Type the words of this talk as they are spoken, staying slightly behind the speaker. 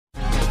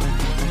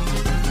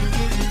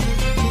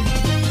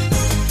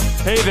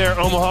Hey there,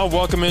 Omaha.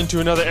 Welcome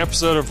into another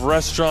episode of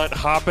Restaurant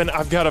Hoppin'.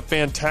 I've got a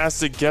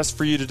fantastic guest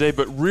for you today,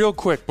 but real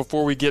quick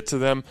before we get to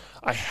them,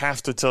 I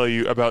have to tell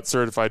you about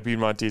Certified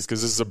Piedmontese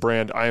because this is a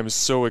brand I am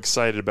so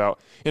excited about.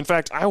 In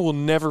fact, I will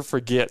never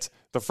forget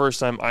the first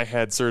time I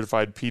had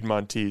Certified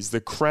Piedmontese. The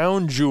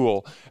crown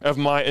jewel of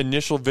my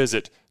initial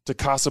visit to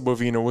Casa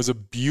Bovina was a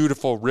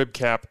beautiful rib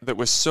cap that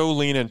was so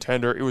lean and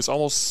tender, it was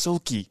almost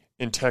silky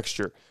in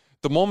texture.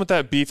 The moment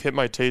that beef hit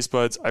my taste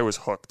buds, I was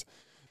hooked.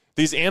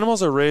 These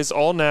animals are raised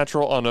all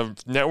natural on a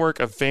network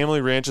of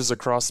family ranches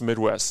across the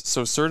Midwest,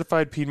 so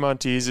Certified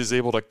Piedmontese is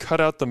able to cut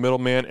out the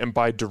middleman and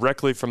buy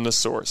directly from the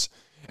source.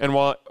 And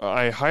while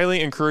I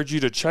highly encourage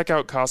you to check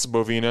out Casa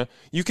Bovina,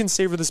 you can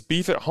savor this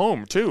beef at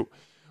home, too.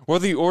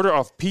 Whether you order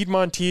off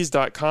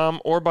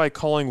Piedmontese.com or by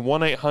calling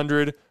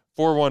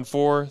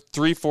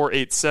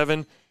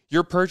 1-800-414-3487,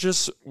 your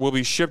purchase will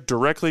be shipped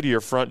directly to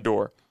your front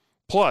door.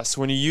 Plus,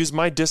 when you use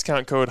my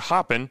discount code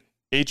HOPPEN,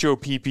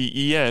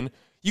 HOPPEN,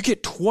 you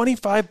get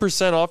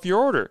 25% off your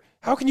order.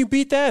 How can you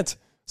beat that?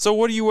 So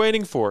what are you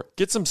waiting for?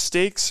 Get some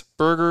steaks,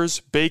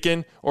 burgers,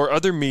 bacon, or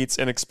other meats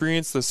and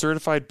experience the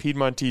Certified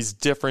Piedmontese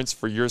difference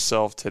for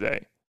yourself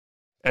today.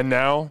 And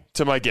now,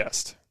 to my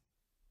guest.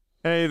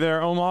 Hey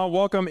there, Omaha.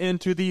 Welcome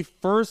into the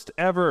first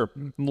ever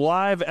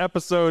live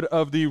episode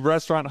of the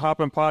Restaurant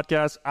Hoppin'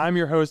 podcast. I'm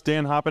your host,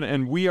 Dan Hoppin',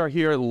 and we are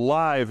here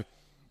live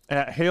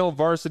at Hale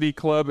Varsity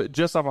Club,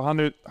 just off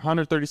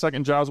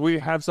 132nd Giles. We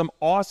have some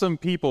awesome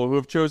people who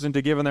have chosen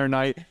to give in their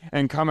night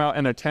and come out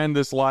and attend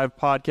this live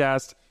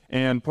podcast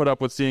and put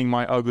up with seeing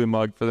my ugly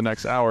mug for the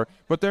next hour.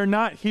 But they're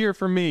not here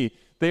for me.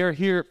 They are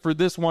here for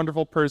this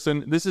wonderful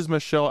person. This is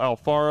Michelle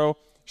Alfaro.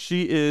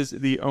 She is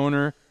the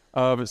owner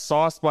of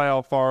Sauced by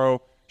Alfaro.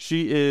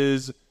 She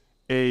is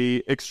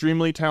a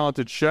extremely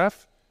talented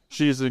chef.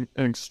 She is an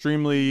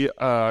extremely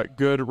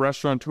good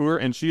restaurateur,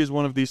 and she is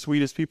one of the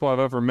sweetest people I've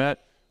ever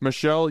met.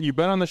 Michelle, you've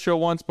been on the show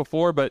once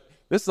before, but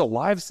this is a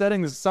live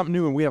setting. This is something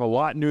new, and we have a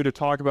lot new to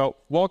talk about.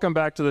 Welcome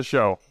back to the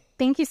show.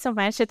 Thank you so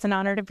much. It's an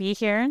honor to be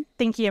here.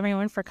 Thank you,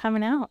 everyone, for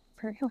coming out.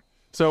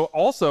 So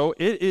also,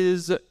 it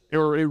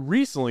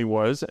recently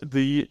was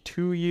the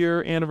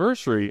 2-year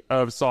anniversary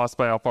of Sauced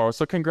by Alfaro.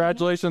 So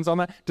congratulations on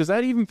that. Does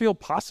that even feel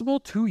possible?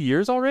 2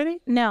 years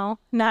already? No,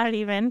 not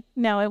even.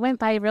 No, it went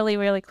by really,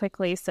 really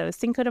quickly. So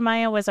Cinco de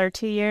Mayo was our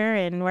 2-year,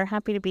 and we're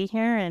happy to be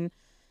here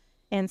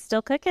and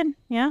still cooking.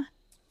 Yeah.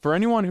 For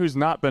anyone who's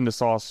not been to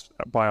Sauced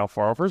by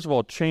Alfaro, first of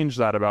all, change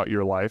that about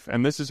your life,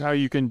 and this is how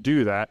you can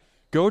do that.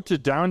 Go to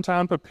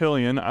downtown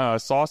Papillion.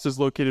 Sauce is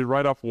located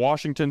right off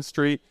Washington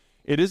Street.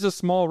 It is a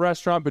small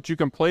restaurant, but you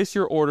can place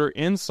your order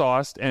in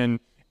Sauced, and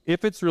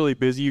if it's really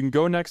busy, you can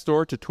go next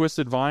door to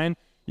Twisted Vine.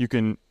 You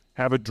can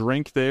have a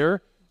drink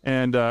there,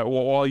 and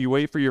while you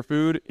wait for your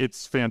food,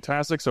 it's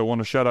fantastic. So I want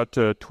to shout out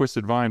to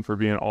Twisted Vine for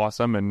being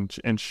awesome and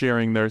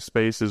sharing their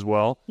space as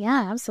well.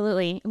 Yeah,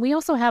 absolutely. We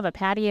also have a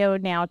patio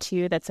now,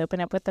 too, that's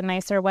open up with the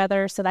nicer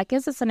weather. So that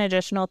gives us an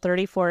additional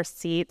 34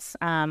 seats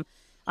on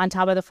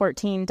top of the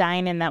 14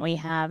 dine-in that we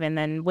have. And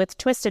then with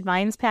Twisted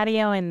Vine's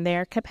patio and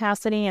their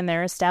capacity and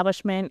their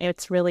establishment,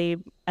 it's really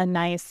a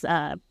nice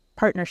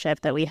partnership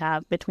that we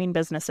have between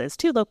businesses,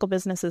 2 local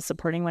businesses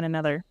supporting one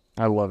another.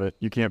 I love it.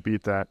 You can't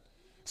beat that.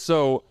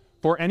 So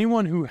for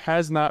anyone who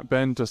has not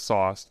been to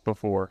Sauced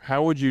before,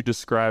 how would you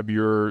describe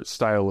your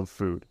style of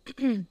food?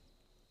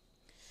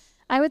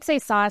 I would say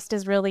Sauced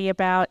is really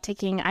about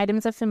taking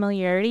items of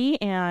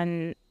familiarity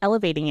and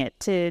elevating it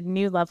to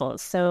new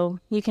levels. So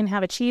you can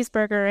have a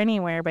cheeseburger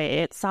anywhere, but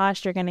it's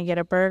Sauced. You're going to get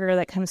a burger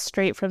that comes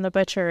straight from the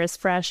butcher, is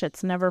fresh,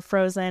 it's never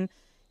frozen,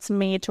 it's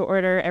made to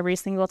order every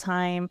single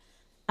time,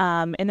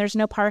 and there's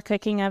no par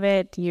cooking of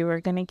it. You are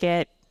going to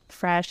get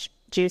fresh,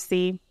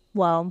 juicy,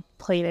 well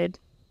plated,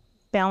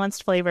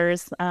 balanced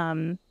flavors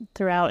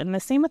throughout. And the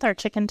same with our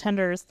chicken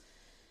tenders.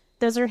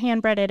 Those are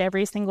hand breaded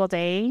every single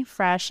day,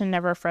 fresh and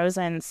never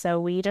frozen.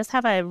 So we just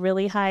have a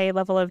really high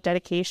level of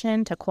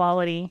dedication to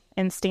quality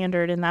and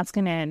standard, and that's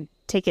going to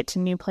take it to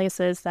new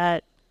places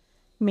that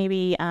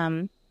maybe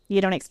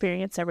you don't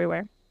experience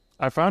everywhere.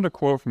 I found a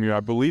quote from you. I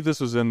believe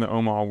this was in the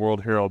Omaha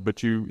World Herald,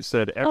 but you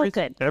said,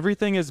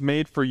 everything is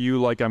made for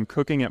you like I'm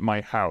cooking at my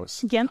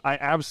house. Yeah. I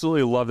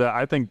absolutely love that.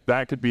 I think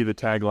that could be the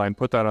tagline.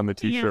 Put that on the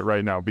t-shirt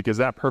right now, because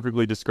that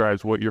perfectly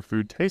describes what your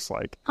food tastes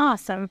like.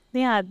 Awesome.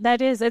 Yeah,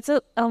 that is. It's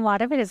a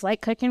lot of it is like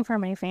cooking for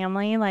my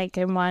family. Like,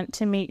 I want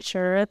to make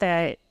sure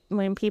that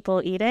when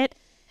people eat it,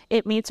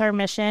 it meets our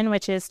mission,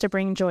 which is to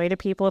bring joy to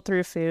people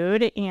through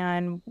food.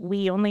 And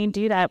we only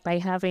do that by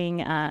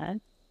having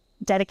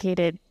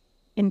dedicated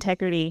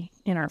integrity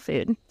in our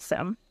food.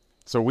 So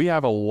we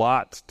have a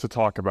lot to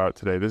talk about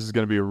today. This is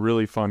going to be a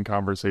really fun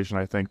conversation,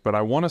 I think, but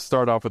I want to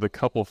start off with a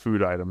couple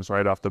food items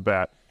right off the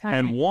bat. Okay.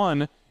 And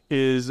one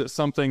is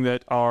something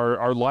that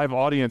our live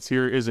audience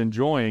here is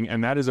enjoying,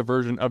 and that is a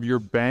version of your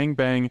Bang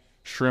Bang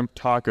shrimp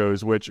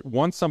tacos, which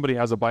once somebody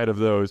has a bite of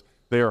those,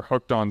 they are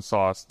hooked on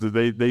sauce.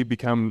 They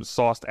become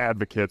sauced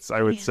advocates,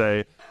 I would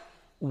say.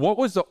 What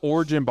was the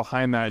origin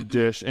behind that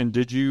dish, and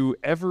did you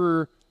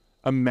ever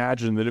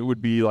imagine that it would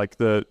be like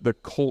the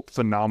cult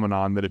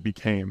phenomenon that it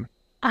became?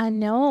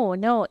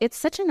 No. It's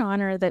such an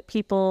honor that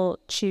people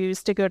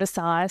choose to go to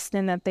Sauce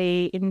and that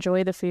they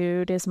enjoy the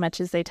food as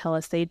much as they tell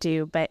us they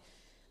do. But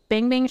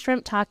Bang Bang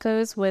Shrimp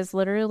Tacos was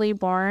literally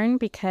born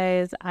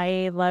because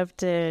I love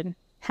to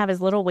have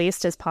as little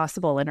waste as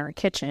possible in our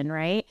kitchen,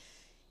 right?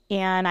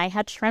 And I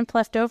had shrimp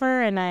left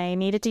over and I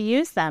needed to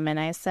use them. And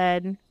I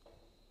said,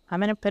 I'm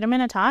going to put them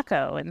in a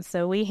taco. And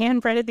so we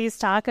hand breaded these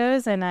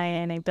tacos and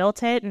I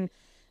built it. And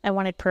I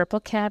wanted purple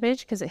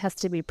cabbage because it has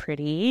to be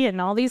pretty and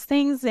all these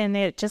things. And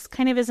it just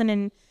kind of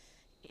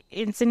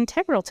it's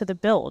integral to the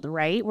build,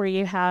 right? Where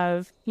you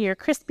have your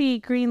crispy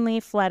green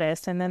leaf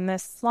lettuce and then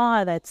this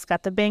slaw that's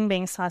got the Bang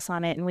Bang sauce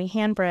on it. And we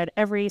hand bread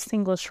every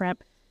single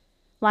shrimp.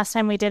 Last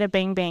time we did a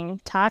Bang Bang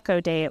taco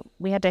day,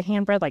 we had to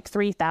hand bread like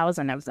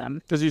 3,000 of them.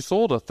 Because you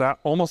sold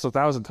almost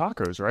 1,000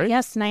 tacos, right?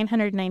 Yes,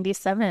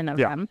 997 of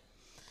them.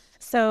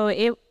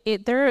 So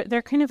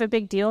they're kind of a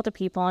big deal to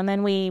people. And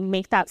then we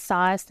make that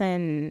sauce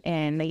and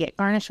they get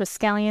garnished with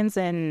scallions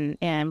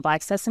and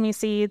black sesame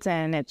seeds,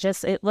 and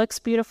it looks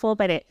beautiful,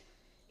 but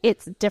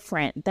it's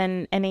different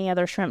than any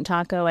other shrimp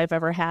taco I've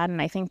ever had.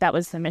 And I think that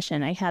was the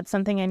mission. I had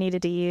something I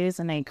needed to use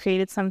and I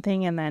created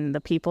something, and then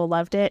the people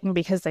loved it. And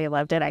because they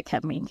loved it, I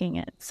kept making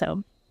it.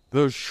 So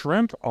those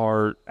shrimp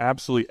are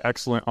absolutely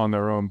excellent on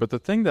their own. But the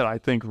thing that I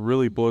think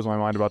really blows my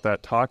mind about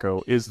that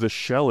taco is the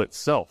shell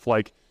itself.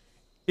 Like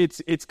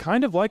it's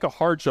kind of like a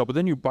hard shell, but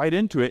then you bite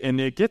into it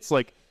and it gets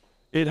like,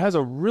 it has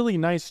a really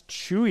nice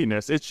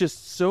chewiness. It's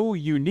just so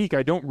unique.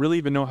 I don't really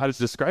even know how to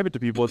describe it to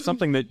people. It's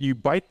something that you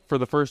bite for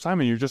the first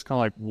time and you're just kind of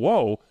like,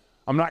 whoa,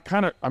 I'm not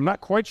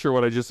quite sure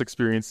what I just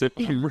experienced.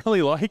 I'm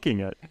really liking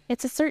it.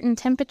 It's a certain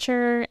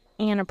temperature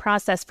and a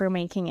process for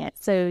making it.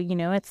 So,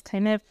 it's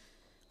kind of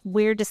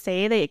weird to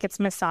say that it gets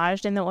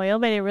massaged in the oil,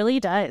 but it really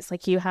does.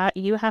 Like you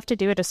have to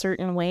do it a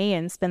certain way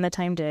and spend the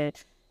time to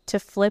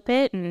flip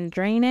it and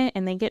drain it,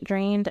 and they get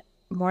drained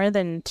more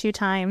than 2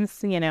 times.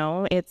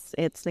 It's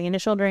the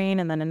initial drain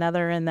and then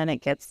another, and then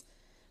it gets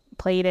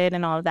plated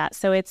and all of that.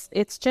 So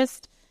it's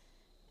just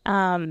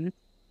again,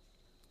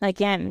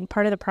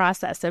 part of the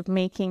process of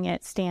making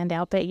it stand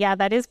out. But yeah,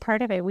 that is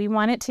part of it. We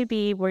want it to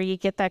be where you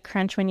get that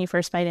crunch when you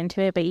first bite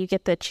into it, but you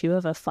get the chew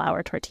of a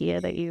flour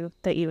tortilla that you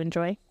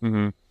enjoy.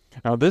 Mm-hmm.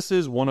 Now, this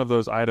is one of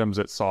those items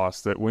at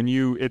Sauce that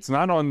it's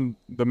not on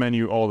the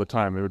menu all the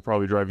time. It would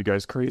probably drive you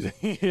guys crazy.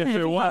 If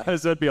it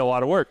was, that'd be a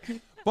lot of work.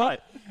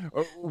 But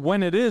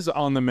when it is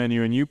on the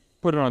menu and you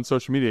put it on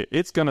social media,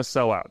 it's going to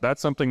sell out.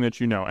 That's something that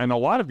you know. And a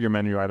lot of your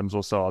menu items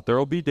will sell out. There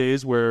will be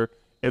days where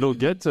it'll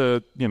get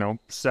to,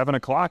 7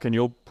 o'clock and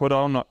you'll put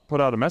out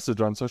a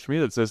message on social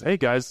media that says, hey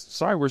guys,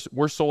 sorry,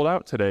 we're sold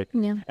out today.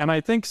 Yeah. And I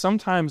think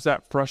sometimes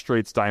that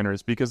frustrates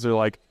diners because they're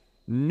like,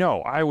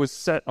 no, I was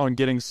set on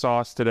getting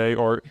sauce today,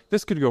 or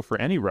this could go for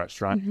any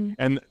restaurant,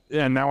 and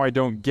now I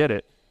don't get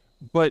it.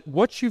 But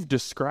what you've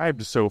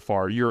described so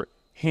far, you're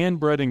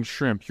hand-breading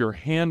shrimp, you're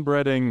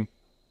hand-breading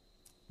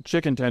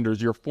chicken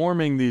tenders, you're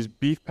forming these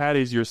beef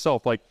patties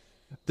yourself. Like,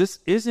 this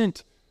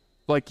isn't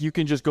like you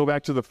can just go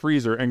back to the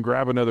freezer and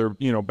grab another,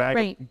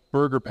 bag of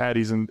burger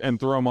patties and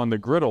throw them on the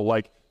griddle.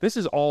 Like, this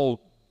is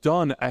all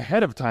done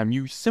ahead of time.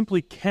 You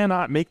simply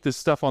cannot make this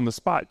stuff on the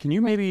spot. Can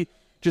you maybe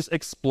just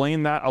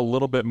explain that a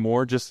little bit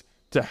more, just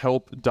to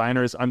help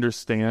diners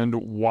understand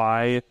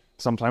why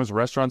sometimes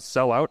restaurants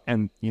sell out,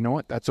 and you know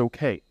what? That's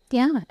okay.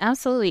 Yeah,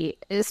 absolutely.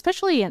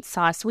 Especially at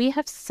Sauce, we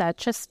have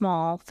such a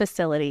small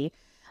facility.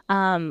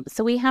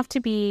 So we have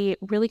to be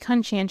really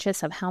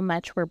conscientious of how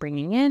much we're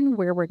bringing in,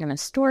 where we're going to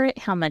store it,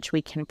 how much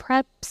we can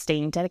prep,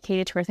 staying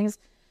dedicated to our things.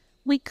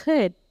 We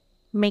could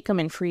make them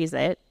and freeze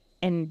it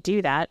and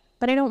do that,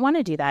 but I don't want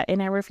to do that,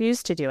 and I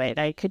refuse to do it.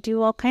 I could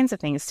do all kinds of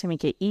things to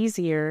make it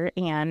easier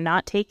and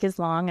not take as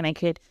long, and I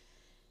could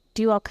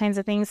do all kinds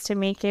of things to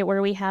make it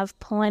where we have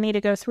plenty to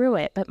go through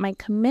it. But my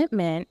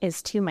commitment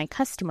is to my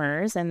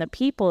customers and the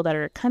people that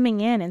are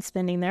coming in and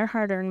spending their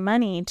hard-earned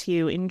money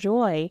to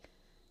enjoy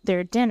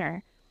their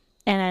dinner.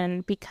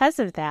 And because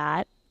of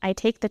that, I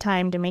take the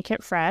time to make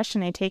it fresh,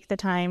 and I take the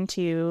time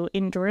to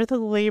endure the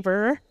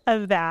labor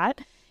of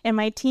that. And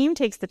my team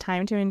takes the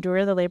time to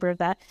endure the labor of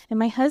that. And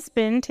my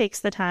husband takes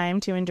the time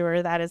to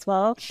endure that as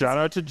well. Shout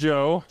out to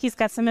Joe. He's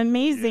got some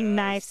amazing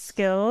knife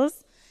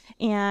skills.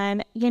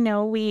 And,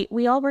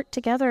 we all work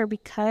together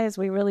because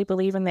we really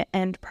believe in the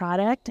end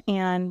product.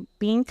 And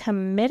being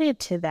committed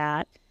to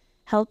that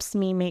helps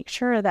me make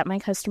sure that my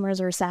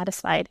customers are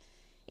satisfied.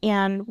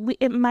 And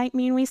it might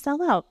mean we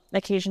sell out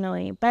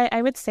occasionally. But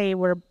I would say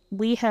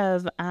we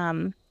have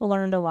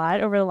learned a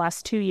lot over the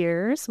last 2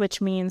 years, which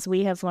means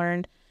we have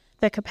learned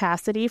the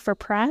capacity for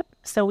prep.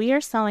 So we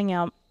are selling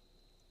out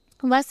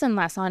less and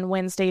less on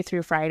Wednesday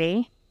through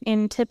Friday,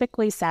 and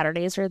typically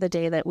Saturdays are the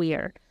day that we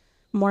are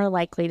more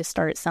likely to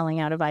start selling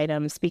out of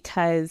items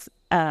because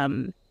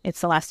it's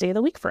the last day of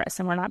the week for us,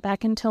 and we're not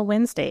back until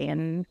Wednesday.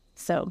 And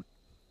so,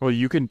 well,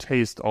 you can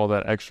taste all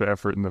that extra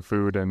effort in the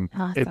food, and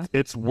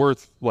it's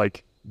worth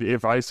like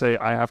if I say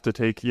I have to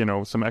take,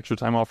 some extra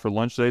time off for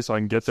lunch today so I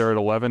can get there at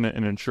 11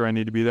 and ensure I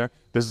need to be there,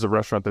 this is a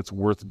restaurant that's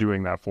worth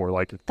doing that for.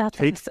 Like, That's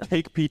take awesome.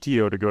 take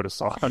PTO to go to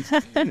Sauce.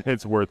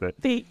 It's worth it.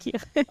 Thank you.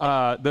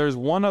 There's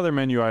one other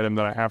menu item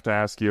that I have to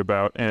ask you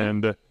about,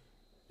 and it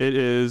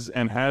is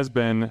and has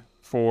been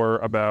for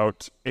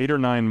about 8 or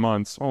 9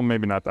 months. Well,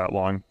 maybe not that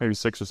long, maybe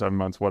 6 or 7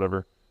 months,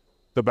 whatever.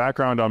 The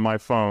background on my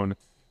phone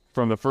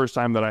from the first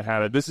time that I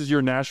had it. This is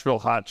your Nashville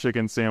hot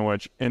chicken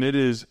sandwich, and it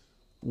is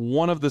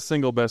one of the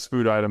single best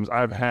food items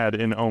I've had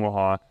in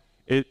Omaha.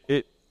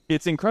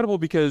 It's incredible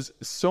because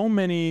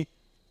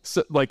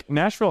like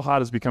Nashville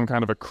hot has become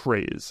kind of a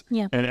craze.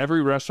 Yeah. And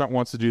every restaurant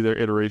wants to do their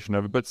iteration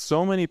of it, but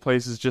so many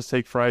places just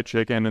take fried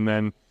chicken and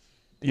then,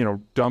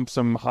 dump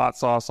some hot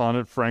sauce on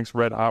it, Frank's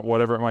Red Hot,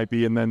 whatever it might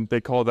be, and then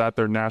they call that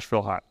their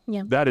Nashville hot.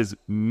 Yeah. That is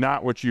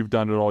not what you've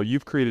done at all.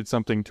 You've created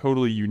something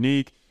totally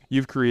unique.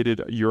 You've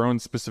created your own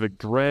specific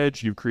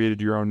dredge. You've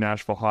created your own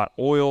Nashville hot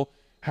oil.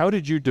 How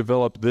did you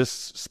develop this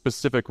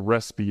specific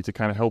recipe to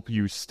kind of help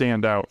you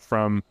stand out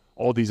from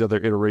all these other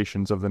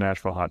iterations of the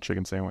Nashville hot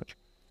chicken sandwich?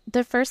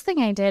 The first thing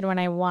I did when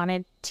I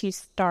wanted to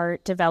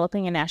start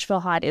developing a Nashville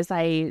hot is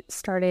I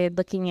started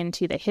looking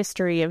into the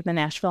history of the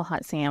Nashville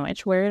hot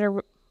sandwich, where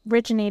it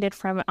originated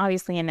from,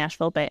 obviously in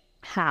Nashville, but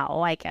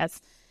how, I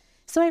guess.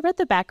 So I read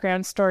the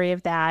background story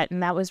of that,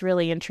 and that was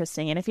really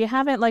interesting. And if you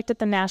haven't looked at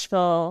the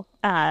Nashville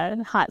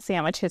hot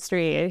sandwich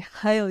history, I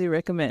highly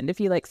recommend if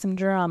you like some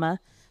drama.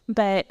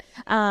 But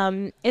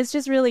it's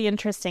just really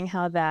interesting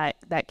how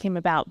that came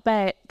about.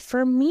 But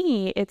for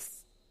me,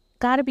 it's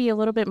got to be a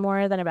little bit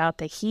more than about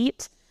the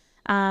heat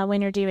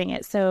when you're doing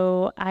it.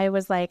 So I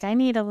was like, I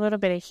need a little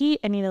bit of heat.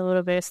 I need a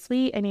little bit of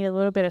sweet. I need a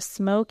little bit of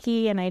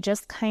smoky. And I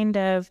just kind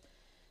of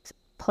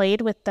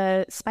played with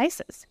the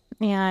spices.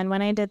 And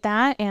when I did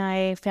that, and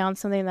I found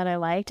something that I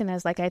liked, and I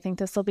was like, I think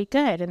this will be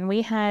good. And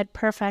we had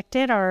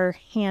perfected our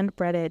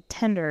hand-breaded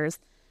tenders,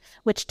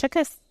 which took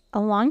us a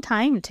long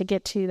time to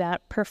get to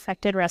that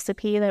perfected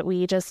recipe that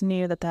we just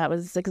knew that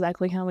was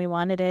exactly how we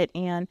wanted it.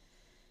 And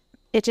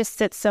it just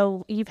sits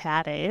so, you've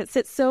had it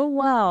sits so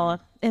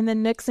well in the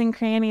nooks and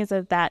crannies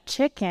of that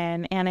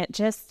chicken. And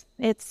it's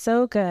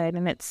so good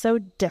and it's so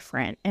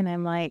different. And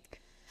I'm like,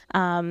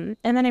 and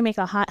then I make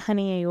a hot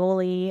honey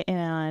aioli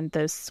and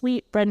those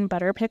sweet bread and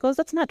butter pickles.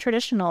 That's not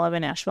traditional of a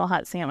Nashville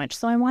hot sandwich.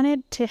 So I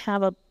wanted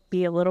to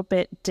be a little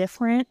bit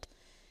different.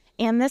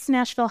 And this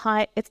Nashville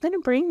hot, it's going to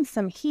bring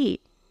some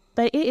heat,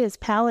 but it is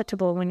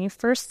palatable when you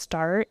first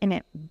start and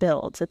it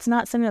builds. It's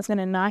not something that's going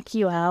to knock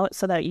you out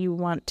so that you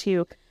want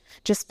to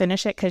just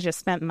finish it because you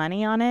spent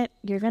money on it.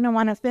 You're going to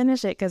want to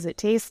finish it because it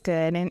tastes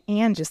good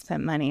and just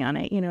spent money on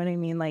it. You know what I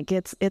mean? Like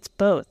it's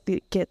both.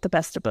 You get the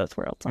best of both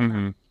worlds on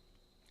that.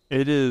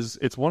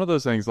 It's one of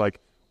those things, like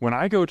when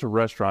I go to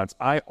restaurants,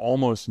 I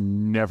almost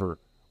never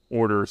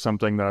order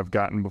something that I've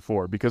gotten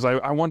before because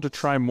I want to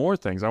try more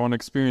things. I want to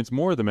experience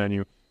more of the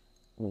menu.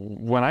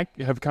 When I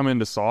have come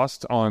into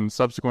Sauced on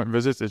subsequent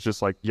visits, it's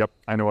just like, yep,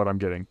 I know what I'm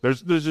getting.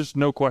 There's just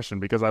no question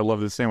because I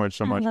love this sandwich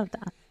so much. I love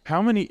that.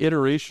 How many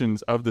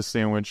iterations of the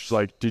sandwich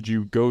did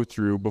you go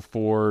through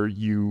before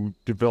you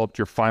developed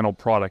your final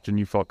product and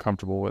you felt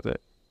comfortable with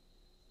it?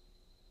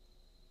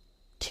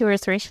 2 or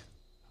 3.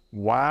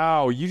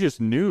 Wow, you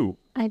just knew.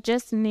 I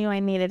just knew I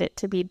needed it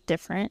to be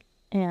different.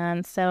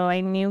 And so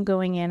I knew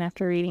going in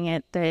after reading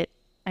it that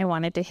I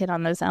wanted to hit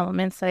on those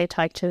elements that I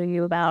talked to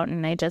you about,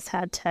 and I just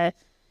had to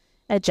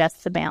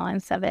adjust the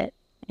balance of it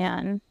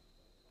and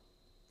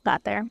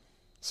got there.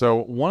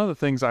 So one of the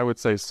things I would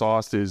say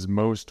Sauced is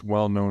most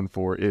well known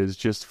for is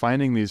just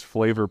finding these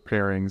flavor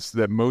pairings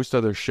that most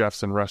other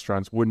chefs and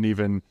restaurants wouldn't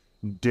even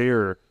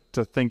dare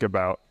to think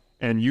about.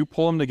 And you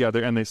pull them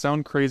together and they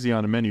sound crazy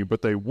on a menu,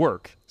 but they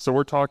work. So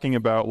we're talking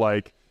about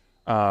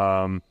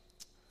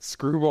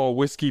screwball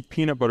whiskey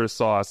peanut butter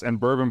sauce and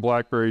bourbon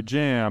blackberry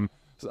jam,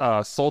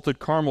 salted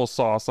caramel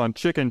sauce on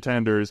chicken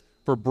tenders.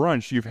 For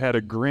brunch, you've had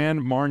a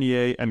Grand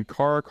Marnier and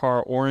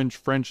Caracar orange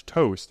French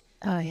toast.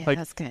 Oh, yeah,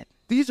 that's good.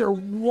 These are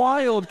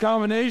wild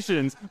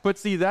combinations. But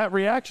see, that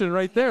reaction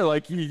right there,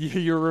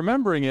 you're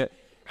remembering it.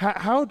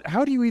 How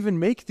do you even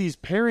make these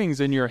pairings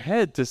in your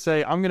head to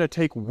say, I'm going to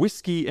take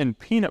whiskey and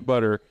peanut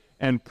butter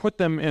and put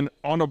them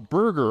on a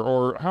burger,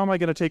 or how am I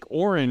going to take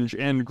orange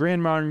and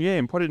Grand Marnier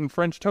and put it in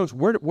French toast?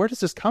 Where does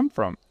this come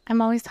from?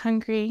 I'm always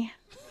hungry.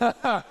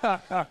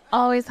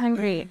 Always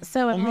hungry.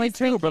 So I'm me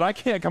too, but I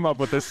can't come up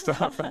with this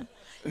stuff.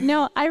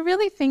 No,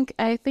 I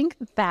think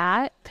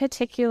that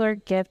particular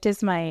gift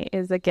is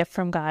a gift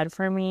from God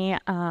for me.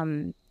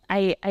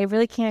 I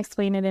really can't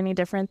explain it any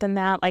different than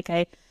that. Like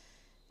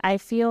I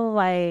feel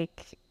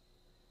like,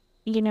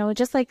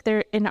 just like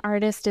an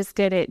artist is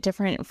good at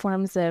different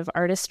forms of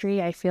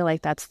artistry, I feel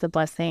like that's the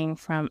blessing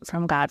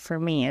from God for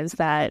me, is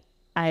that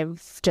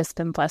I've just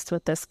been blessed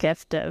with this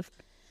gift of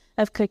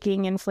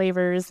cooking and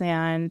flavors,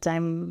 and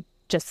I'm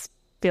just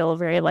feel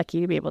very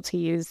lucky to be able to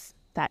use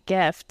that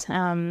gift.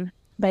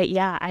 But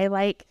yeah, I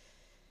like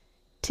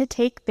to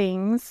take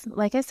things,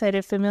 like I said,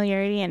 of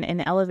familiarity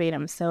and elevate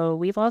them. So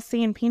we've all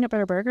seen peanut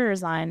butter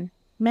burgers on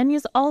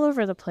menus all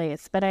over the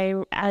place, but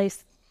I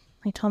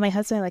told my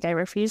husband, I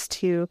refuse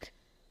to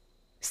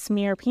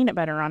smear peanut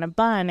butter on a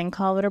bun and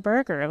call it a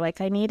burger.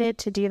 Like I needed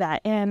to do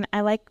that. And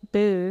I like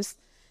booze.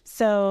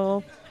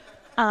 So,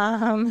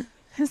 I'm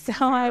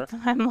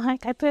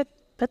like, I put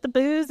the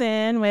booze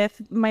in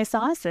with my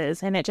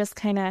sauces, and it just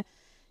kind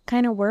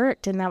of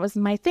worked. And that was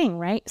my thing,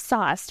 right?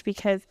 Sauced,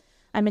 because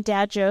I'm a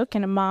dad joke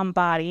and a mom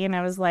body. And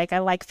I was like, I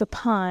like the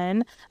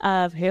pun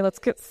of, hey, let's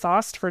get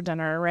sauced for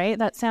dinner, right?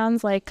 That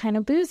sounds like kind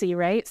of boozy,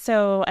 right?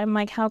 So I'm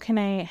like, how can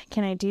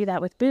I do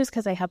that with booze?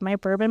 Because I have my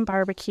bourbon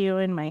barbecue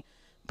and my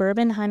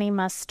bourbon honey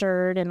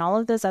mustard and all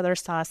of those other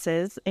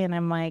sauces. And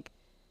I'm like,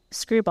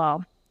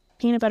 screwball,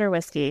 peanut butter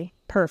whiskey,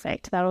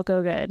 perfect. That'll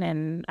go good.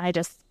 And I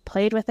just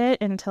played with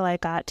it until I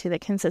got to the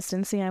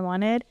consistency I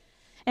wanted.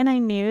 And I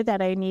knew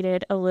that I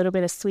needed a little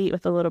bit of sweet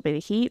with a little bit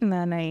of heat. And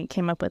then I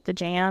came up with the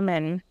jam,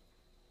 and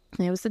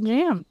it was a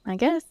jam, I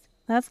guess.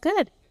 That's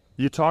good.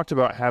 You talked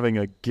about having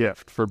a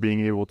gift for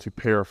being able to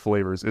pair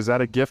flavors. Is that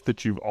a gift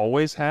that you've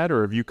always had,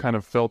 or have you kind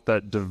of felt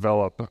that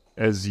develop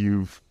as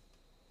you've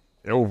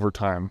over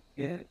time?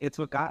 Yeah, it's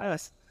what got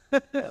us.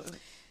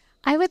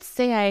 I would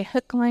say I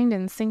hook, lined,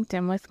 and sinked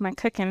him with my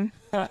cooking.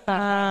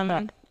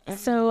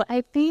 So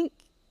I think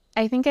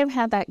I've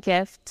had that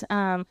gift.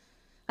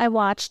 I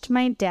watched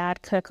my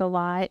dad cook a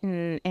lot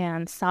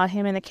and saw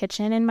him in the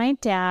kitchen. And my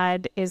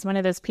dad is one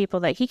of those people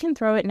that he can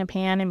throw it in a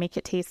pan and make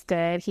it taste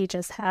good. He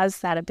just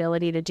has that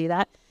ability to do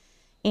that.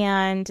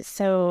 And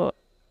so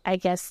I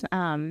guess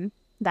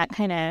that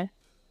kind of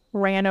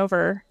ran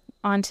over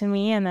onto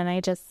me. And then I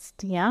just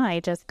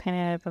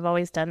kind of have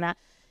always done that.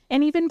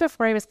 And even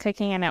before I was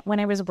cooking and when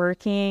I was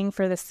working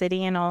for the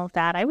city and all of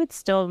that, I would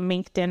still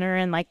make dinner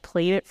and like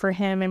plate it for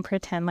him and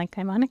pretend like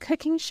I'm on a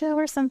cooking show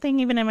or something,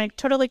 even I'm a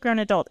totally grown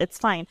adult. It's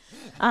fine.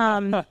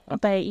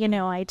 But, you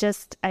know,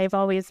 I've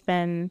always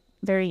been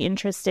very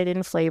interested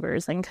in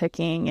flavors and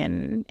cooking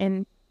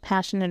and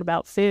passionate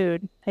about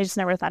food. I just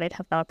never thought I'd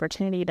have the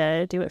opportunity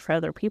to do it for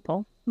other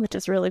people, which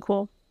is really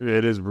cool.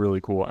 It is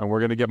really cool, and we're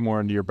going to get more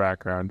into your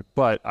background,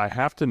 but I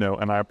have to know,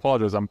 and I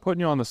apologize, I'm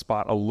putting you on the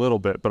spot a little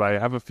bit, but I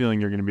have a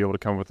feeling you're going to be able to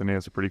come with an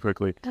answer pretty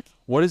quickly. Okay.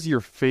 What is your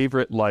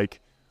favorite, like,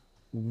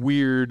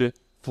 weird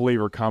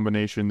flavor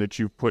combination that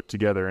you've put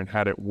together and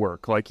had it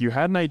work? Like, you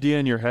had an idea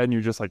in your head, and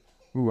you're just like,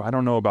 ooh, I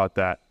don't know about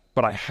that,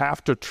 but I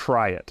have to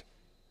try it,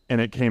 and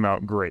it came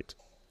out great.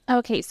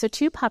 Okay, so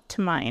two popped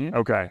to mind.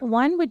 Okay.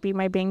 One would be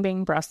my Bing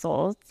Bang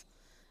Brussels,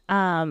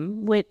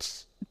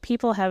 which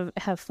people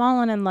have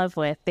fallen in love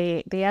with.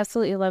 They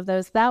absolutely love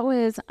those. That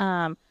was,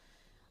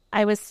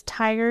 I was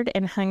tired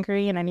and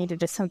hungry and I needed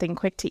just something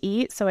quick to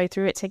eat. So I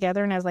threw it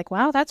together and I was like,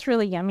 wow, that's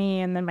really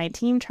yummy. And then my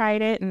team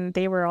tried it and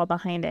they were all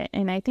behind it.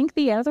 And I think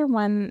the other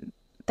one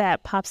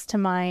that pops to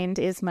mind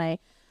is my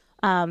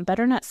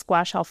butternut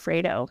squash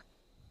Alfredo.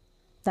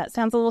 That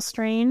sounds a little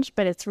strange,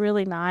 but it's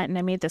really not. And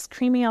I made this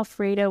creamy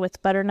Alfredo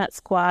with butternut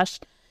squash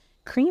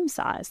cream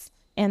sauce.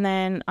 And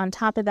then on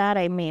top of that,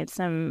 I made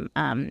some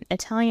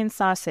Italian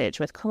sausage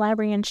with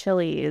Calabrian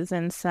chilies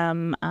and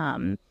some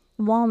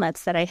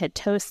walnuts that I had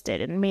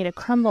toasted and made a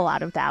crumble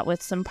out of that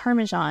with some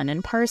Parmesan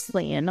and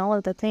parsley and all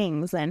of the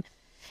things. And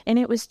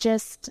it was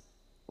just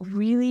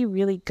really,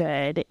 really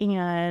good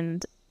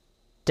and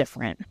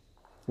different.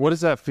 What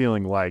is that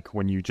feeling like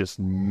when you just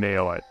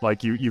nail it?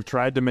 Like you've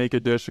tried to make a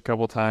dish a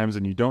couple times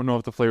and you don't know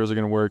if the flavors are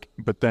going to work,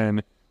 but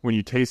then when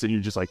you taste it,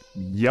 you're just like,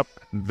 yep,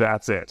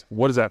 that's it.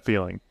 What is that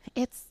feeling?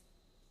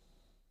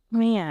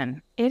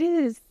 Man, it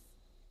is.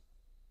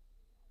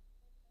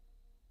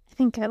 I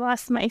think I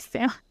lost my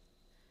sound.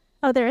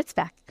 Oh, there, it's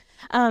back.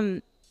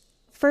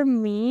 For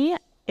me,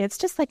 it's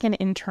just like an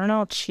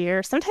internal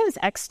cheer, sometimes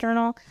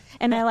external.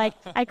 And I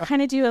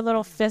kind of do a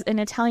little an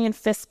Italian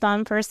fist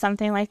bump or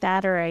something like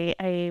that. Or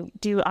I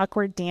do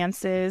awkward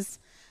dances,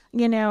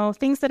 you know,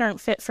 things that aren't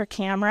fit for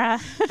camera,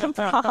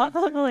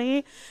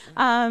 probably.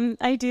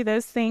 I do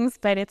those things,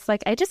 but it's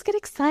like, I just get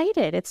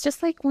excited. It's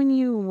just like when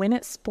you win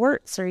at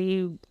sports or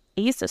you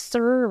ace a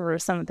serve or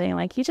something,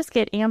 like you just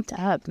get amped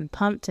up and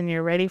pumped and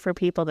you're ready for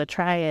people to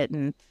try it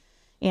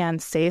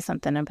and say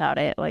something about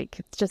it. Like,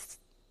 it's just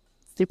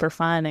super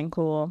fun and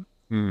cool.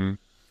 Mm-hmm.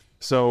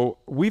 So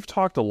we've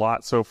talked a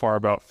lot so far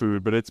about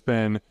food, but it's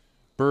been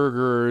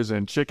burgers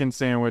and chicken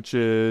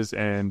sandwiches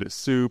and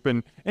soup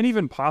and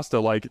even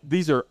pasta. Like,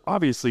 these are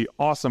obviously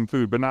awesome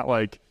food, but not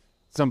like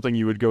something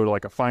you would go to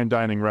like a fine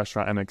dining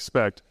restaurant and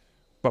expect.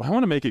 But I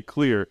want to make it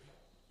clear,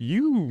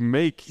 you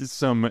make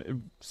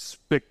some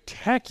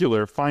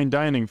spectacular fine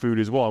dining food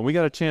as well. And we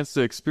got a chance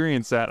to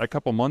experience that a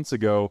couple months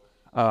ago.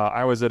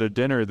 I was at a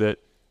dinner that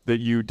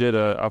you did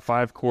a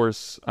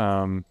 5-course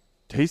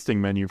tasting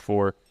menu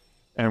for.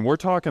 And we're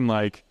talking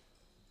like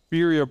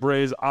birria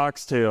braised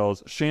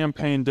oxtails,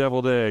 champagne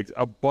deviled eggs,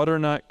 a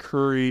butternut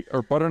curry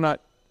or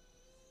butternut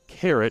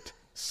carrot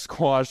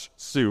squash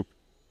soup.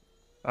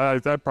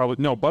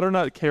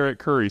 Butternut carrot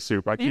curry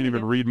soup. I can't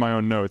even read my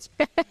own notes.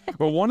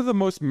 But one of the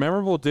most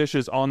memorable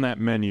dishes on that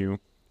menu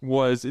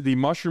was the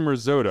mushroom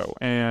risotto.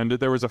 And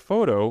there was a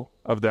photo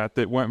of that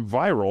went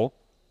viral.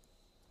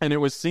 And it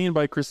was seen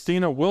by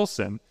Christina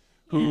Wilson,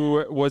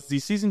 who was the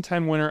season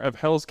 10 winner of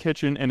Hell's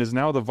Kitchen and is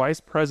now the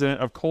vice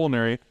president of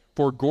culinary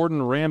for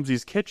Gordon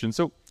Ramsay's kitchen.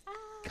 So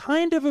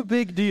kind of a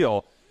big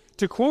deal.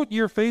 To quote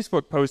your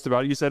Facebook post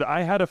about it, you said,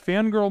 I had a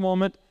fangirl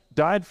moment,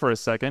 died for a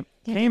second,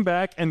 came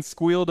back, and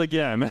squealed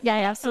again. Yeah,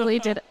 I absolutely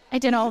did. I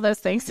did all those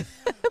things.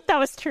 That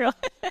was true.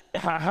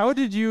 How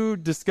did you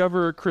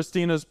discover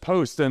Christina's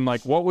post, and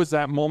like, what was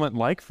that moment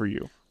like for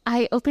you?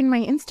 I opened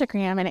my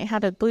Instagram and it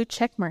had a blue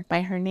check mark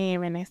by her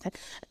name. And I said,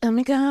 oh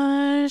my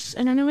gosh,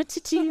 I don't know what to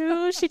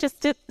do. She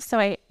just did. So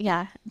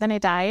then I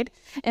died.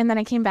 And then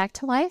I came back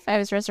to life. I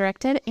was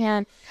resurrected.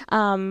 And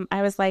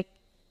I was like,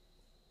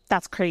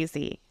 that's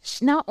crazy.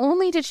 Not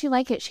only did she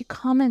like it, she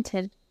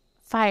commented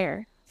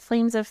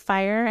flames of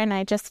fire. And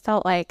I just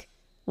felt like,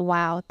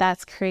 wow,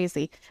 that's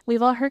crazy.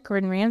 We've all heard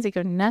Gordon Ramsay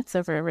go nuts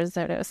over a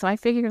risotto. So I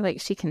figure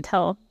like she can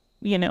tell,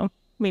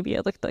 maybe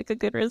it looked like a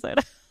good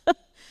risotto.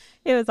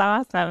 It was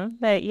awesome.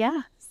 But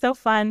yeah, so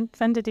fun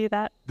to do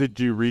that.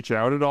 Did you reach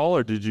out at all,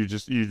 or did you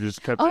just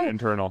kept it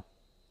internal?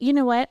 You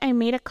know what? I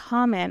made a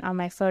comment on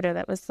my photo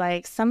that was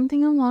like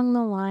something along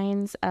the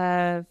lines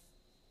of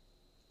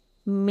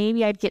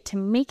maybe I'd get to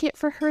make it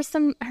for her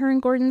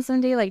and Gordon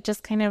someday, like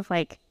just kind of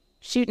like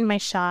shooting my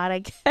shot,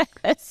 I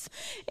guess.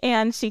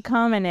 And she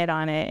commented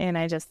on it, and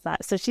I just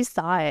thought, so she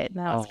saw it.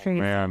 That was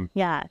crazy. Man.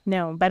 Yeah,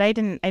 no, but I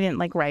didn't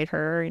like write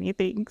her or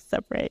anything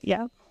separate.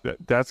 Yeah.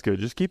 That's good.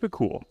 Just keep it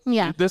cool.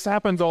 Yeah. This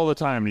happens all the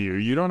time to you.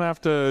 You don't have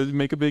to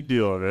make a big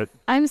deal of it.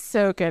 I'm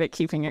so good at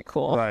keeping it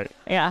cool. Right.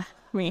 Yeah,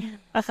 me.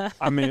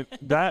 I mean,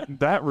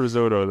 that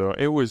risotto, though,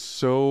 it was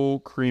so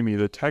creamy.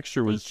 The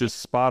texture was just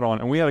spot on.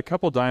 And we had a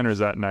couple diners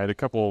that night, a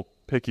couple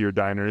pickier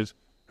diners,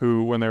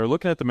 who, when they were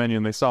looking at the menu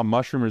and they saw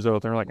mushroom risotto,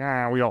 they were like,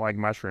 we don't like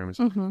mushrooms.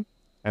 Mm-hmm.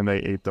 And they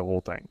ate the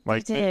whole thing.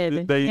 Like,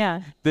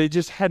 they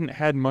just hadn't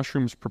had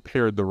mushrooms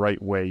prepared the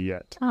right way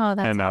yet. Oh,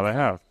 that's And now they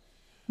have.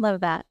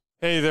 Love that.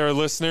 Hey there,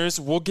 listeners.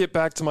 We'll get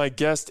back to my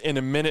guest in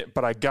a minute,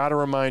 but I gotta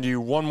remind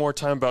you one more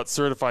time about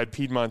Certified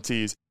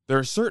Piedmontese. There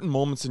are certain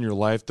moments in your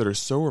life that are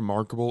so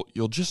remarkable,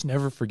 you'll just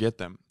never forget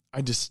them. I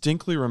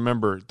distinctly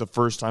remember the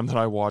first time that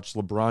I watched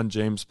LeBron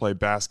James play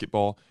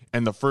basketball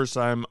and the first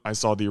time I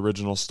saw the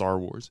original Star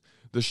Wars.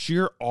 The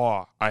sheer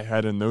awe I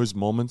had in those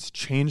moments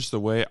changed the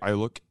way I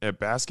look at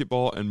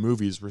basketball and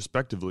movies,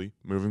 respectively,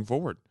 moving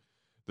forward.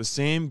 The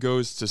same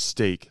goes to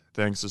steak,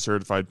 thanks to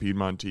Certified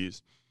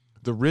Piedmontese.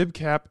 The rib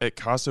cap at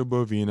Casa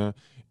Bovina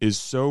is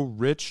so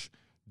rich,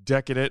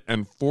 decadent,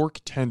 and fork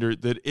tender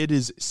that it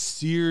is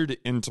seared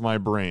into my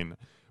brain.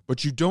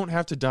 But you don't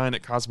have to dine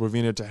at Casa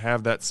Bovina to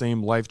have that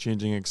same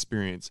life-changing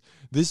experience.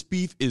 This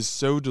beef is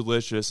so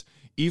delicious,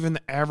 even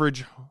the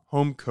average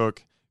home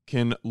cook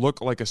can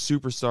look like a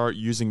superstar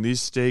using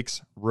these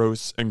steaks,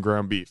 roasts, and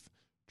ground beef.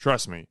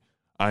 Trust me,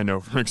 I know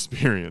from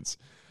experience.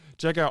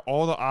 Check out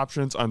all the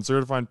options on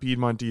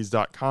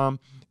CertifiedPiedmontese.com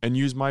and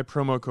use my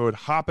promo code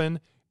HOPPEN,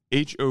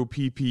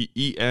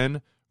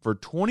 HOPPEN, for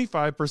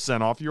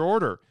 25% off your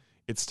order.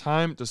 It's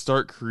time to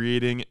start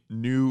creating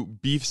new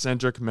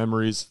beef-centric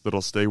memories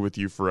that'll stay with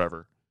you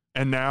forever.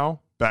 And now,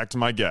 back to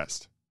my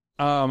guest.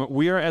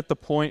 We are at the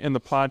point in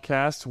the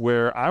podcast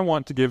where I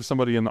want to give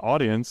somebody in the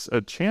audience a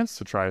chance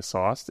to try a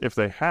sauce if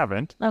they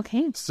haven't.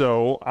 Okay.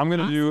 So I'm going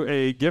to do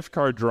a gift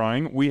card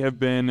drawing. We have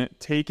been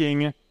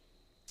taking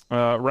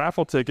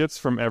raffle tickets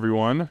from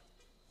everyone,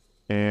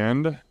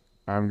 and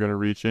I'm going to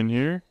reach in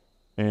here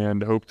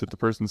and hope that the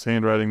person's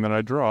handwriting that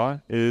I draw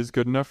is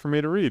good enough for me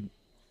to read.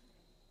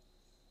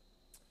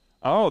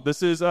 Oh,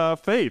 this is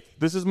Faith.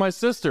 This is my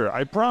sister.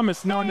 I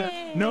promise, no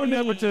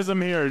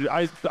nepotism here.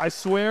 I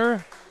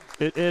swear,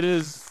 it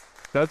is.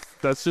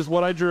 That's just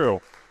what I drew.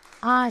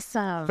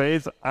 Awesome.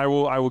 Faith, I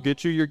will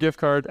get you your gift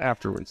card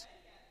afterwards.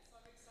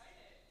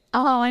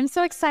 Oh, I'm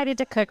so excited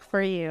to cook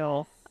for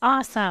you.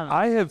 Awesome.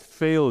 I have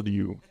failed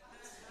you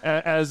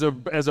as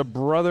a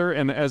brother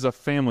and as a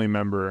family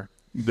member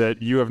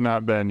that you have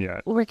not been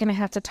yet. We're gonna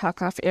have to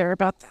talk off air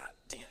about that.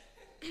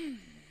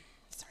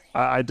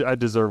 I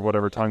deserve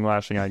whatever tongue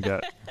lashing I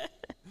get.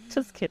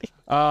 Just kidding.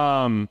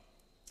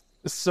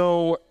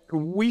 So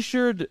we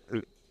should,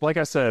 like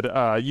I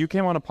said, you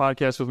came on a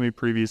podcast with me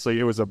previously.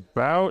 It was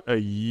about a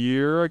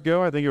year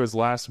ago. I think it was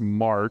last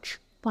March.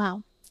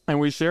 Wow. And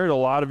we shared a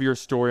lot of your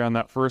story on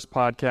that first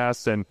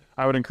podcast, and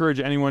I would encourage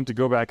anyone to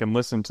go back and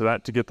listen to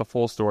that to get the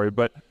full story.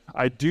 But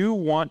I do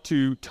want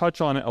to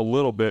touch on it a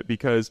little bit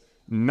because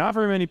not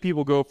very many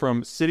people go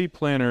from city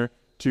planner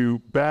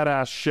to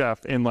badass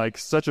chef in like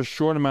such a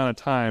short amount of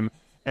time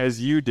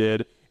as you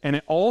did. And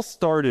it all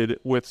started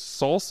with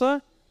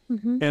salsa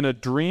and a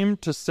dream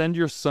to send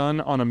your son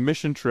on a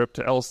mission trip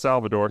to El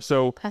Salvador.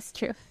 So that's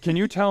true. Can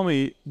you tell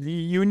me,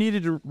 you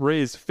needed to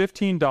raise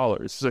 $15,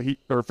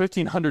 or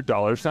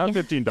 $1,500, not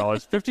 $15,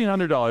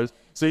 $1,500,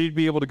 so you'd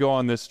be able to go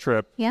on this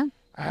trip. Yeah.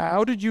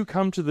 How did you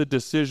come to the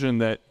decision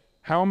that,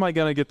 how am I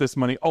going to get this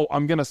money? Oh,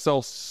 I'm going to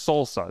sell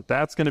salsa.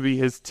 That's going to be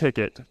his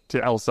ticket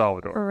to El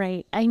Salvador.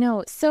 Right. I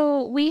know.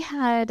 So we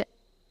had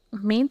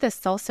made this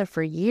salsa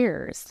for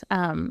years.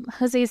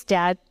 Jose's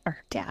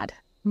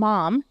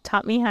mom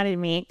taught me how to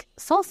make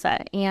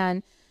salsa.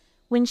 And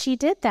when she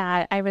did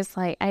that, I was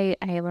like, I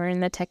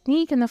learned the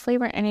technique and the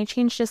flavor, and I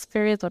changed just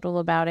very little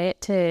about it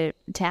to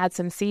add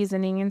some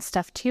seasoning and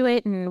stuff to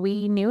it. And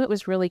we knew it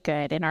was really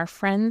good. And our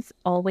friends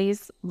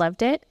always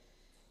loved it,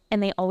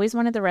 and they always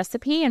wanted the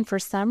recipe. And for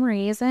some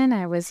reason,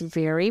 I was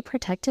very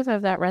protective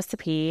of that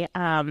recipe,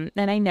 and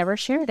I never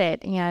shared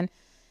it. And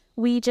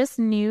we just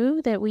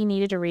knew that we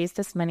needed to raise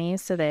this money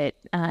so that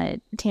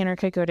Tanner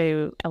could go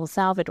to El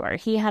Salvador.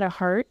 He had a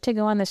heart to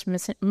go on this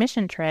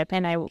mission trip,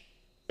 and I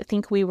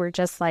think we were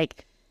just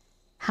like,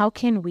 how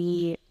can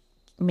we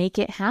make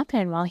it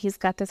happen while he's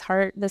got this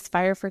heart, this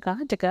fire for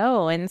God to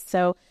go? And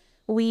so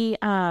we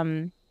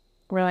were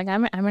like,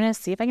 I'm going to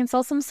see if I can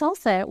sell some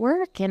salsa at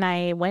work. And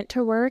I went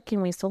to work,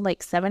 and we sold like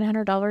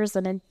 $700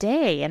 in a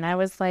day. And I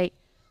was like,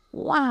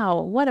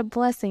 wow, what a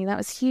blessing. That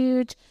was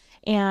huge.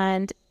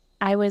 And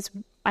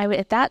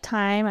at that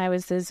time, I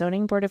was the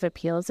Zoning Board of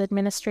Appeals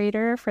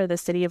administrator for the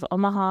city of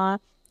Omaha.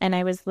 And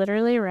I was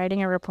literally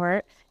writing a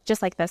report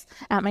just like this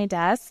at my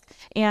desk.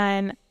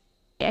 And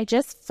I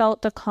just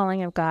felt the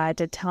calling of God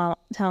to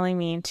telling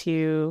me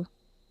to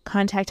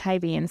contact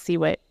Hy-Vee and see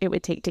what it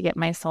would take to get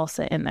my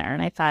salsa in there.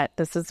 And I thought,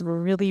 this is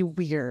really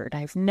weird.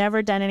 I've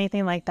never done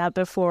anything like that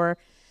before.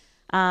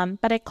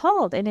 But I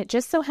called, and it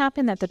just so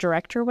happened that the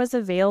director was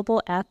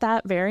available at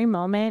that very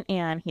moment.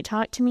 And he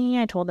talked to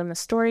me. I told him the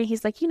story.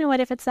 He's like, you know what?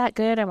 If it's that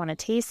good, I want to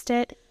taste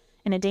it.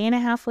 And a day and a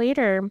half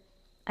later,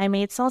 I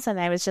made salsa,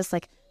 and I was just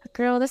like,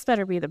 girl, this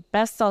better be the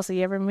best salsa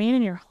you ever made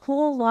in your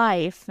whole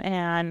life.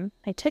 And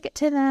I took it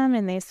to them,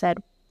 and they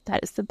said,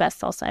 that is the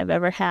best salsa I've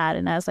ever had.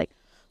 And I was like,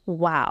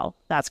 wow,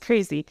 that's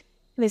crazy.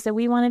 And they said,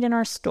 we want it in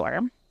our store.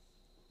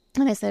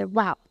 And I said,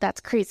 wow, that's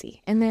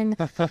crazy. And then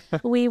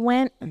we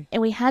went, and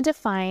we had to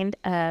find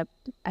a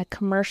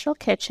commercial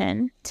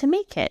kitchen to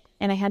make it.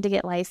 And I had to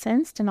get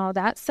licensed and all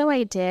that. So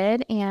I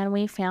did. And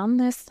we found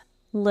this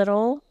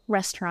little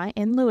restaurant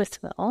in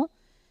Louisville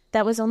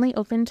that was only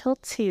open till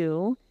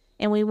 2.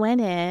 And we went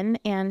in,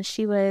 and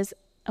she was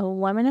a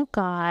woman of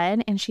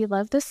God, and she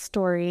loved the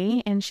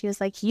story. And she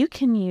was like, you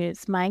can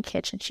use my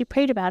kitchen. She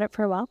prayed about it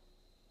for a while,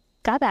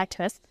 got back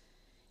to us.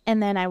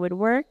 And then I would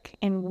work,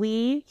 and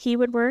he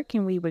would work,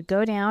 and we would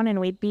go down, and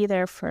we'd be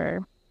there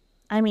for,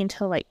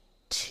 till like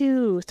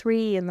 2,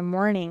 3 in the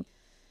morning,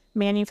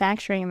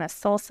 manufacturing the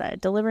salsa,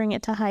 delivering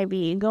it to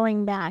Hy-Vee,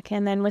 going back.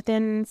 And then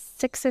within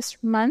 6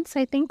 months,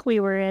 I think we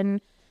were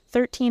in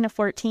 13 to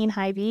 14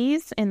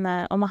 Hy-Vees in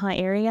the Omaha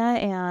area.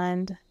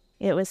 And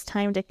it was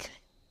time to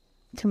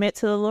commit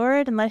to the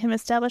Lord and let him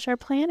establish our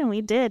plan. And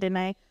we did. And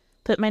I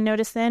put my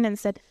notice in and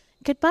said,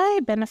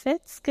 goodbye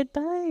benefits,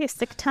 goodbye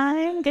sick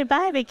time,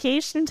 goodbye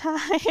vacation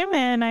time.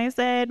 And I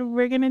said,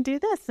 we're going to do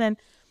this.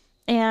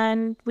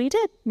 And we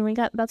did. And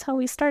that's how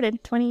we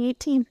started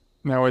 2018.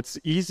 Now it's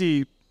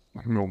easy,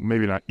 well,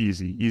 maybe not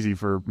easy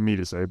for me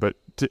to say, but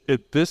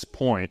at this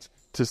point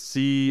to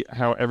see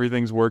how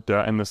everything's worked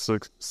out and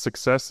the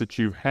success that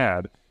you've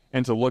had,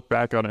 and to look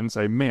back on it and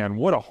say, man,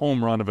 what a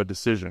home run of a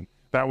decision.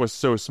 That was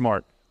so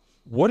smart.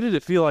 What did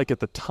it feel like at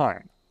the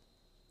time?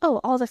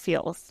 Oh, all the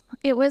feels.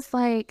 It was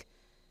like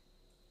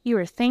you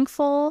were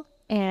thankful,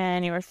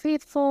 and you were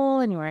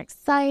faithful, and you were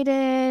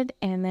excited,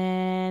 and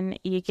then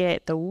you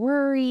get the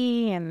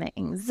worry and the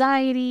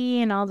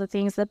anxiety and all the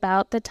things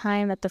about the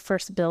time that the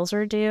first bills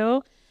are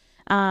due.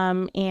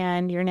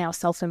 And you're now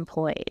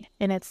self-employed,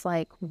 and it's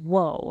like,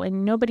 whoa,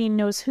 and nobody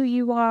knows who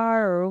you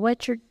are or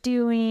what you're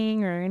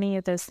doing or any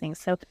of those things.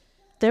 So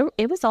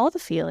it was all the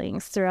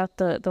feelings throughout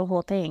the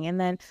whole thing. And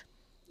then,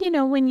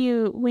 when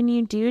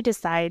you do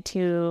decide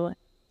to,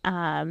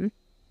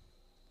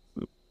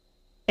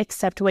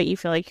 accept what you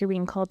feel like you're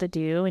being called to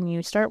do, and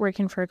you start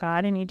working for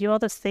God, and you do all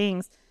those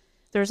things,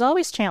 there's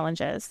always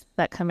challenges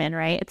that come in,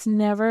 right? It's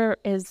never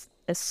is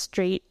a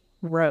straight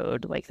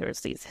road. Like,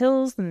 there's these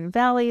hills and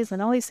valleys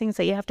and all these things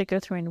that you have to go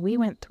through, and we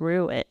went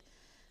through it.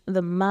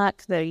 The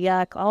muck, the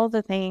yuck, all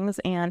the things.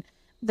 And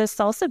the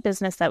salsa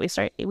business that we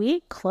started, we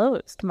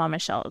closed Mama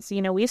Shell's.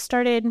 We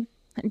started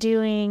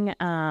doing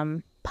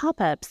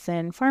pop-ups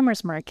and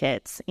farmers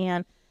markets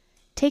and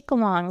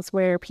take-alongs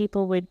where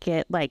people would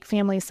get like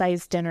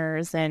family-sized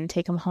dinners and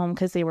take them home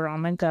because they were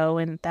on the go,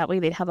 and that way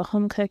they'd have a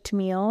home-cooked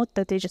meal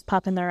that they just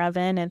pop in their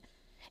oven, and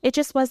it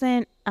just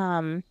wasn't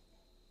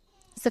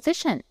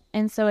sufficient,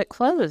 and so it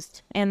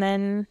closed. And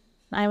then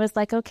I was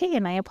like, okay,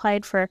 and I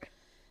applied for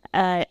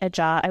a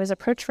job. I was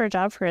approached for a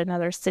job for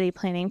another city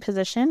planning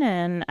position,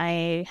 and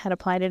I had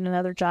applied at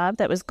another job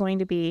that was going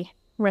to be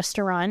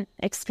restaurant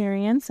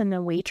experience and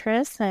a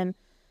waitress, and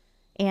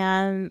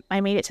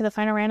I made it to the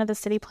final round of the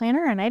city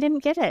planner, and I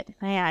didn't get it.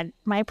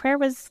 My prayer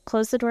was,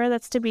 close the door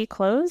that's to be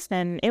closed,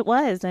 and it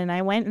was. And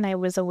I went, and I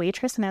was a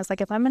waitress, and I was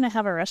like, if I'm going to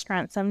have a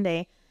restaurant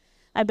someday,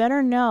 I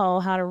better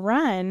know how to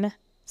run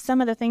some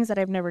of the things that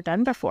I've never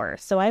done before.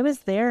 So I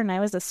was there, and I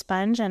was a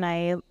sponge, and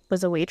I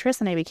was a waitress,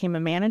 and I became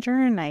a manager,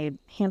 and I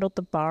handled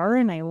the bar,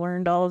 and I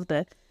learned all of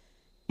the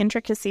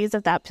intricacies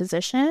of that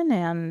position,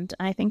 and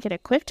I think it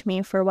equipped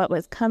me for what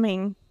was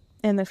coming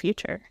in the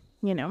future,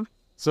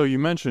 So you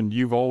mentioned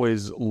you've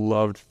always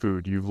loved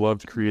food. You've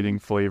loved creating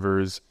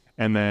flavors.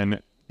 And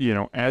then,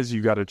 as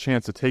you got a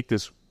chance to take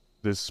this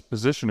this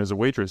position as a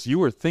waitress, you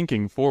were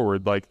thinking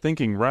forward, like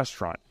thinking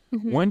restaurant.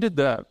 When did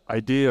that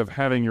idea of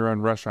having your own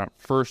restaurant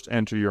first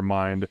enter your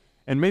mind?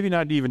 And maybe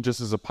not even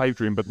just as a pipe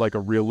dream, but like a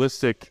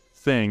realistic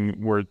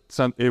thing where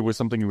it was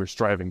something you were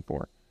striving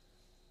for.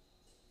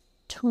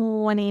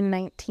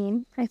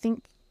 2019, I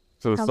think.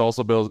 So the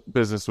salsa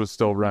business was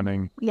still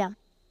running. Yeah.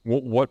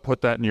 What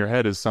put that in your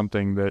head as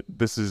something that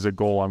this is a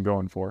goal I'm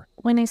going for?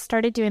 When I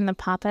started doing the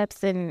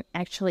pop-ups and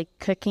actually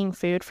cooking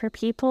food for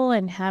people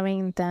and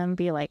having them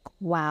be like,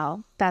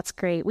 wow, that's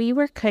great. We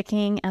were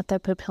cooking at the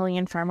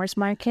Papillion Farmers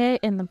Market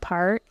in the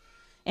park,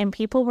 and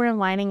people were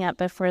lining up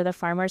before the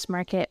farmers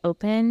market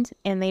opened,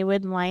 and they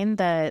would line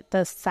the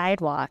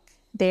sidewalk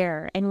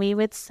there, and we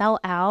would sell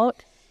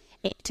out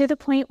to the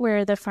point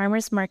where the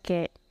farmers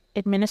market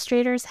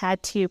administrators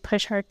had to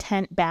push our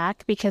tent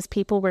back because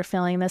people were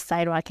filling the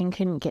sidewalk and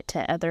couldn't get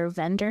to other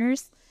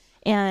vendors.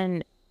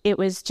 And it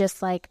was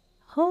just like,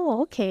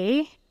 oh,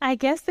 okay, I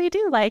guess they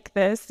do like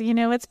this.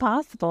 It's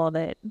possible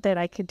that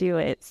I could do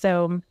it.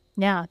 So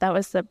yeah, that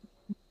was the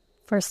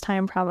first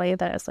time probably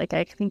that I was like,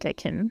 I think I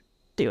can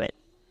do it.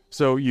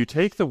 So you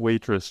take the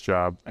waitress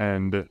job,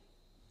 and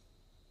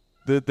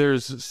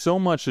there's so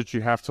much that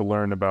you have to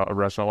learn about a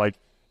restaurant.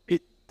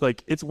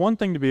 Like it's one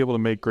thing to be able to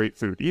make great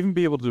food, even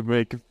be able to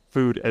make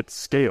food at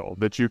scale,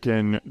 that you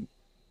can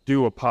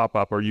do a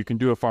pop-up or you can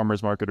do a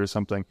farmer's market or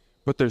something.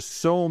 But there's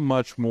so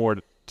much more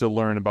to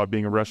learn about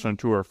being a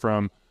restaurateur,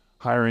 from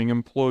hiring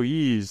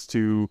employees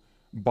to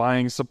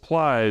buying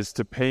supplies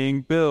to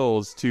paying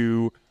bills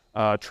to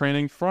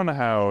training front of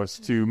house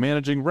to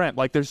managing rent.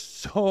 Like there's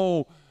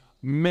so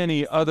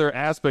many other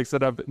aspects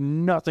that have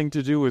nothing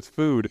to do with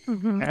food.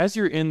 As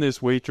you're in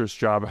this waitress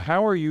job,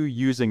 how are you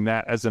using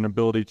that as an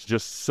ability to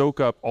just soak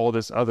up all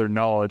this other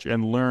knowledge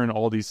and learn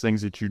all these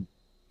things that you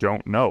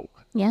don't know?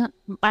 Yeah,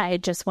 I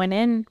just went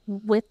in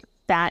with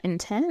that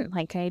intent.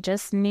 Like I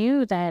just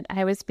knew that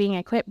I was being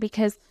equipped,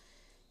 because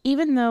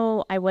even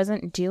though I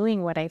wasn't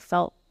doing what I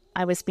felt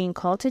I was being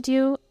called to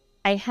do,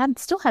 I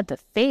still had the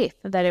faith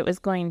that it was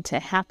going to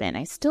happen.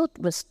 I still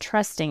was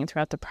trusting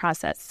throughout the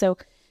process. So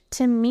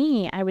to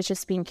me, I was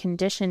just being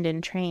conditioned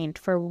and trained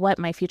for what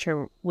my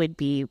future would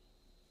be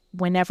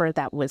whenever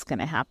that was going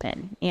to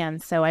happen.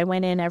 And so I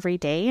went in every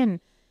day and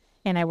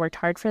I worked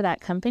hard for that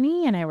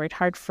company, and I worked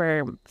hard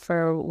for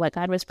what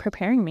God was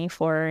preparing me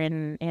for.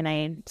 And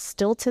I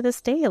still to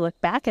this day look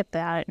back at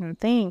that and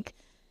think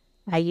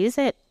I use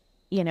it,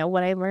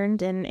 what I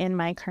learned in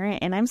my current,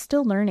 and I'm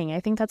still learning. I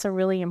think that's a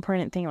really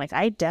important thing. Like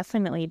I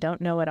definitely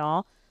don't know it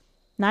all,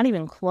 not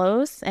even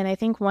close. And I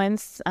think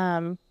once,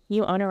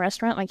 you own a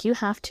restaurant, like you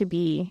have to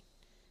be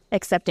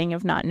accepting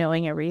of not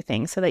knowing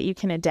everything so that you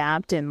can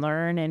adapt and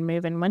learn and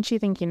move. And once you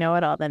think you know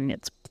it all, then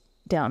it's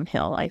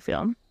downhill, I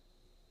feel.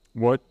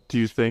 What do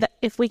you think?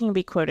 If we can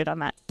be quoted on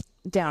that,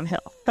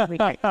 downhill. That'd be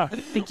great.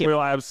 Thank you.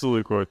 We'll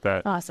absolutely quote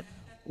that. Awesome.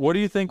 What do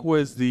you think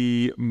was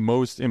the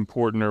most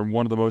important or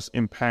one of the most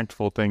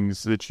impactful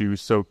things that you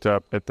soaked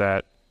up at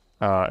that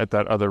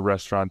other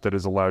restaurant that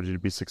has allowed you to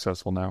be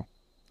successful now?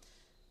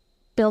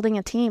 Building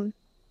a team.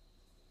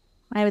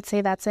 I would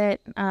say that's it,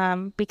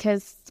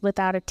 because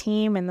without a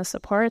team and the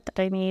support that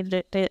I need,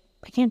 I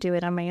can't do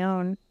it on my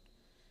own.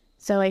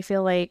 So I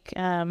feel like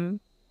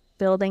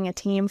building a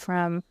team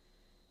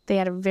they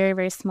had a very,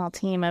 very small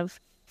team of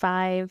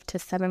 5 to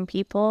 7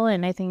 people,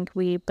 and I think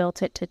we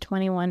built it to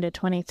 21 to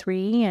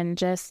 23, and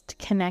just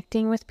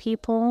connecting with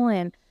people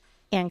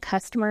and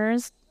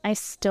customers. I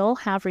still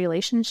have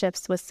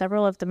relationships with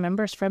several of the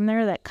members from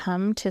there that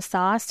come to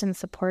Sauced and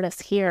support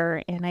us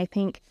here, and I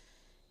think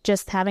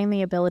just having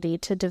the ability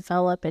to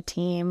develop a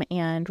team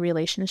and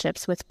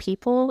relationships with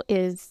people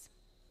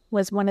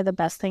was one of the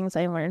best things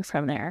I learned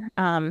from there.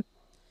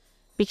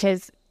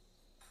 Because,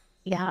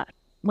 yeah,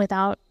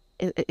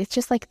 it's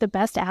just like the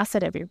best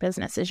asset of your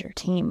business is your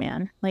team,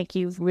 man. Like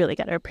you've really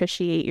got to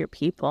appreciate your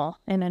people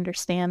and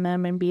understand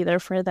them and be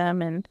there for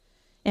them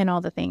and all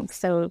the things.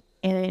 So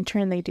in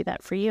turn, they do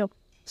that for you.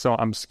 So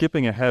I'm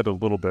skipping ahead a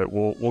little bit.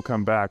 We'll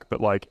come back. But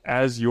like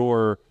as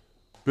you're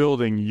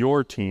building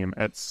your team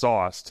at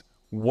Sauced,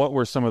 what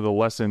were some of the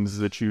lessons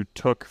that you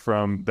took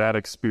from that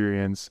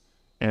experience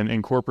and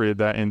incorporated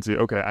that into,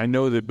 okay, I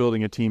know that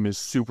building a team is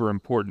super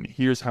important.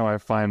 Here's how I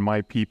find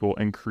my people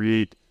and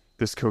create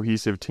this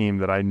cohesive team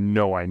that I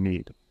know I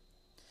need?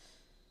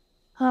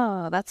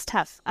 Oh, that's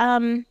tough.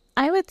 I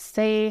would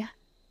say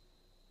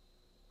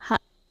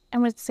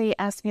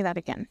ask me that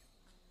again.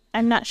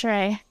 I'm not sure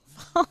I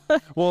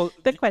follow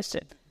the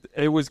question.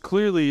 It was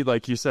clearly,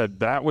 like you said,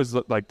 that was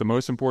like the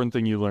most important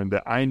thing you learned,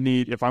 that I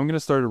need, if I'm going to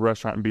start a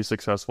restaurant and be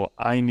successful,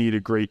 I need a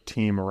great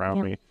team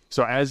around me.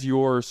 So as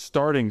you're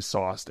starting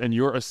Sauced and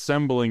you're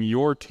assembling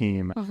your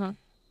team,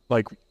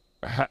 like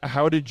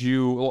how did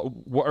you,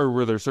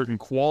 were there certain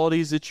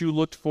qualities that you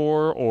looked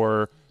for,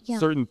 or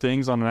certain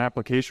things on an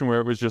application where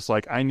it was just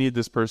like, I need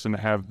this person to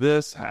have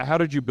this? How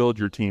did you build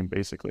your team,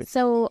 basically?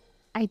 So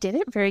I did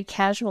it very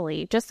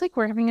casually. Just like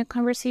we're having a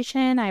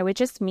conversation, I would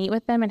just meet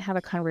with them and have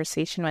a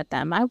conversation with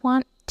them. I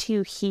want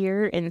to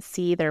hear and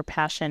see their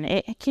passion.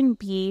 It can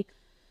be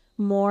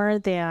more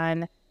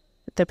than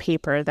the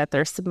paper that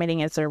they're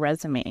submitting as their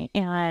resume.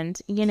 And,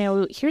 you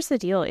know, here's the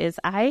deal is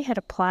I had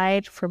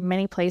applied for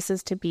many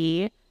places to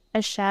be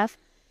a chef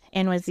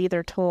and was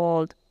either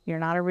told, you're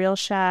not a real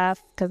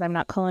chef because I'm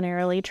not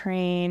culinarily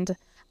trained.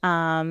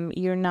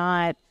 You're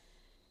not,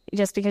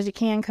 just because you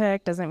can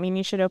cook doesn't mean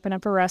you should open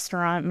up a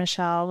restaurant,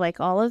 Michelle, like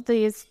all of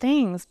these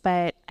things.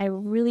 But I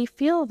really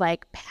feel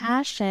like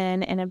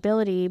passion and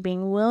ability,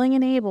 being willing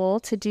and able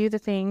to do the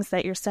things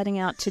that you're setting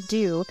out to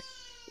do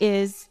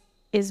is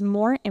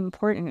more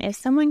important. If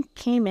someone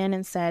came in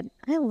and said,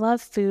 I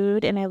love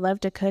food and I love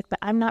to cook, but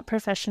I'm not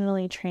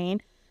professionally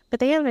trained, but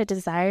they have a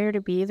desire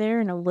to be there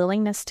and a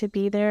willingness to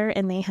be there,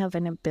 and they have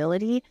an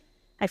ability,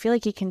 I feel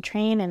like you can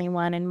train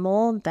anyone and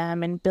mold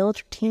them and build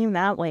your team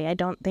that way. I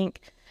don't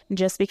think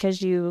just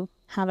because you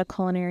have a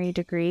culinary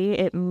degree,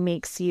 it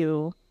makes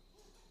you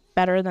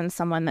better than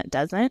someone that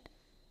doesn't.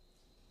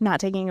 Not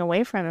taking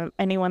away from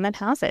anyone that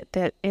has it,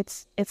 that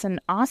it's an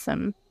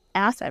awesome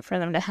asset for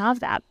them to have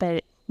that.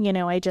 But, you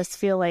know, I just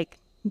feel like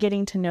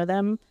getting to know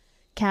them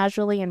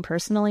casually and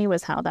personally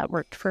was how that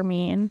worked for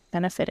me and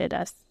benefited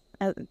us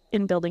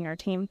in building our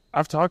team.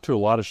 I've talked to a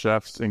lot of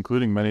chefs,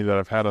 including many that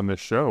I've had on this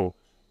show,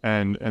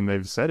 and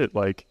they've said it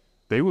like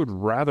they would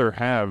rather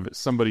have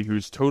somebody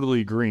who's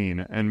totally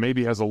green and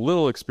maybe has a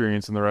little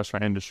experience in the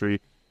restaurant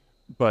industry,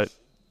 but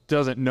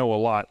doesn't know a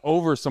lot,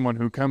 over someone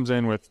who comes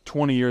in with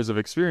 20 years of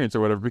experience or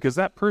whatever, because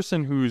that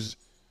person who's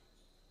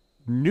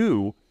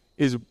new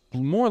is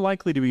more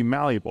likely to be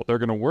malleable. They're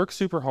going to work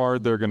super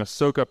hard. They're going to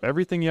soak up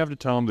everything you have to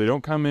tell them. They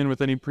don't come in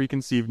with any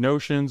preconceived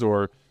notions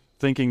or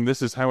thinking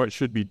this is how it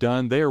should be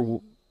done. They are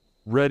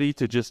ready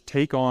to just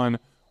take on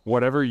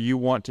whatever you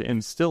want to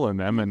instill in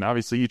them. And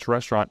obviously each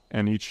restaurant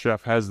and each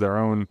chef has their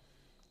own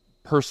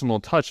personal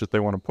touch that they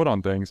want to put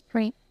on things.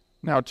 Right.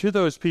 Now, to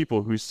those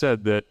people who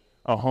said that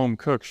a home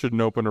cook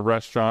shouldn't open a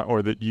restaurant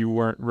or that you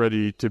weren't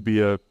ready to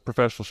be a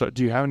professional chef,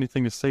 do you have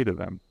anything to say to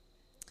them?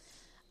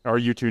 Or are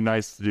you too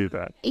nice to do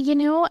that? You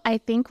know, I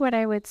think what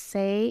I would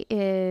say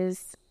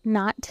is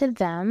not to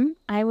them.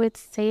 I would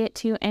say it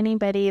to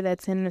anybody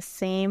that's in the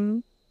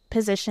same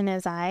position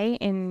as I,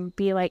 and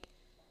be like,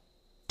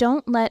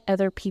 don't let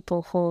other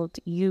people hold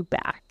you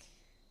back.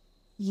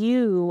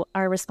 You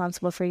are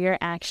responsible for your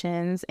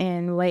actions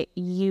and what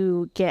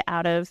you get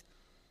out of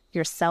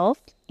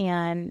yourself,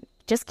 and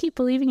just keep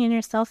believing in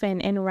yourself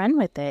and run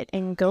with it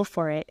and go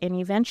for it. And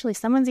eventually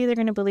someone's either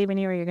going to believe in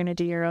you or you're going to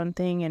do your own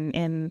thing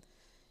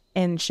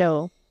and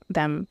show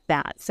them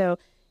that. So,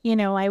 you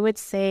know, I would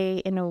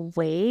say in a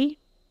way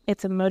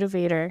it's a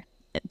motivator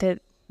that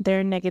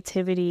their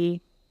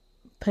negativity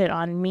put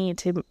on me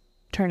to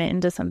turn it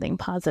into something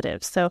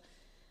positive. So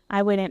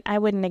I wouldn't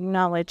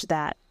acknowledge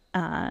that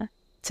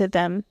to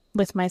them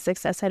with my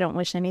success. I don't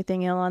wish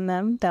anything ill on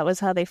them. That was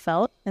how they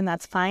felt, and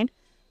that's fine.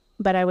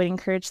 But I would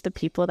encourage the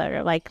people that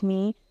are like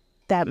me,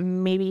 that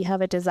maybe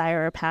have a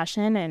desire or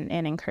passion,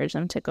 and encourage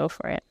them to go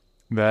for it.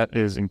 That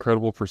is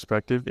incredible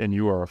perspective, and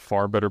you are a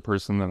far better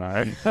person than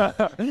I.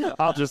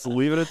 I'll just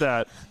leave it at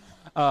that.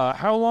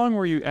 How long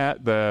were you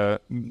at the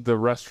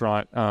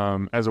restaurant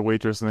as a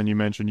waitress? And then you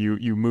mentioned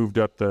you moved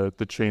up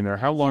the chain there.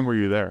 How long were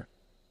you there?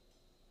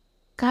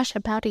 Gosh,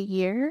 about a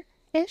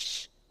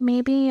year-ish,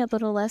 maybe a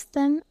little less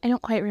than. I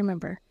don't quite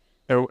remember.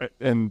 Oh,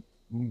 and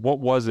what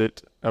was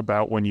it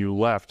about when you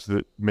left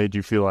that made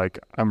you feel like,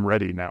 I'm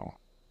ready now?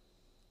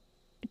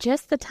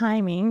 Just the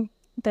timing.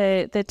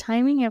 The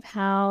timing of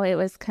how it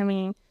was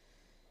coming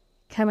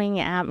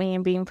at me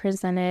and being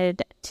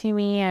presented to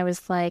me. I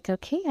was like,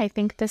 okay, I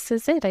think this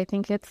is it. I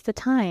think it's the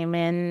time,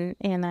 and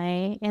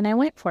I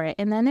went for it.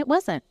 And then it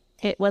wasn't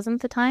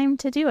the time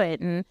to do it.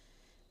 And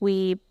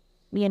we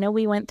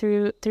went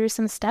through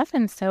some stuff,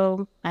 and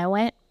so I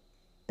went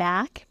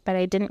back, but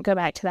I didn't go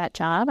back to that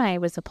job. I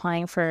was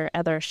applying for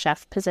other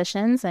chef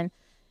positions, and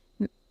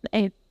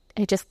I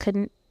just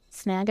couldn't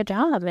snag a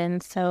job.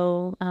 And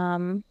so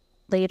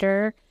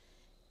later,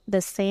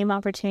 the same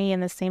opportunity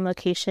in the same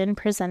location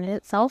presented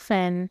itself,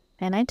 and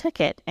I took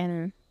it,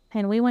 and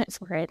we went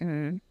for it,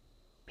 and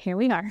here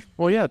we are.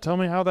 Well, yeah, tell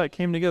me how that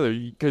came together,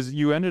 because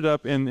you ended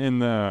up in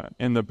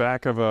the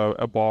back of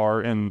a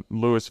bar in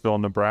Louisville,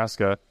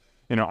 Nebraska.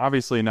 You know,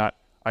 obviously not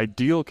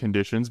ideal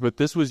conditions, but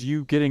this was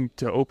you getting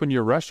to open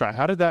your restaurant.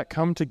 How did that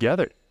come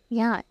together?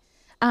 Yeah.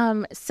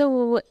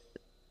 So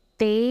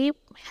they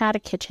had a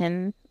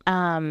kitchen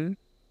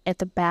at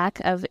the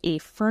back of a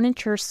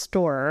furniture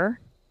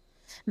store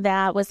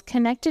that was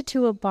connected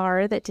to a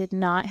bar that did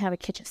not have a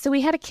kitchen. So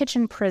we had a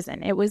kitchen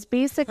prison. It was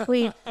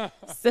basically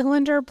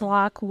cylinder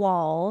block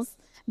walls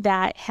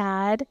that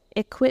had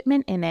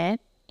equipment in it,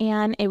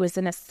 and it was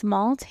in a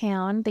small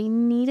town. They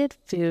needed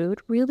food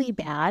really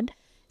bad,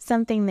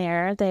 something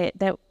there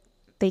that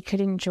they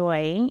could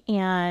enjoy.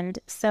 And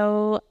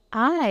so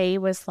I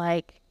was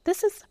like,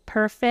 this is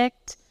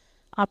perfect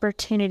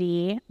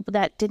opportunity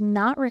that did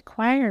not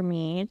require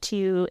me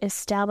to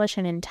establish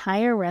an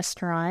entire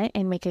restaurant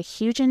and make a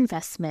huge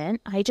investment.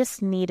 I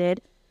just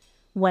needed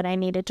what I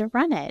needed to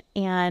run it.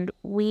 And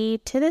we,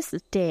 to this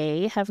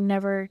day, have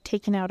never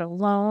taken out a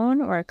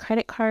loan or a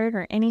credit card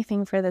or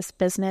anything for this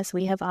business.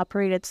 We have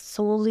operated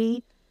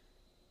solely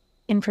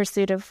in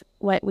pursuit of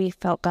what we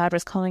felt God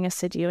was calling us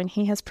to do. And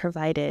he has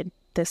provided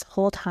this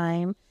whole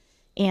time.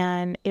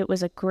 And it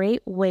was a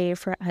great way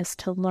for us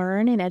to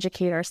learn and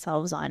educate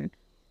ourselves on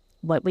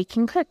what we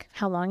can cook,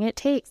 how long it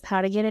takes,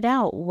 how to get it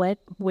out,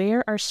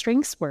 where our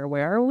strengths were,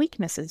 where our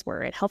weaknesses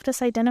were. It helped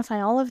us identify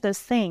all of those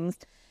things.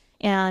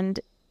 And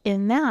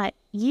in that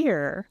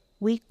year,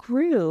 we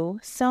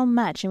grew so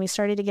much and we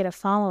started to get a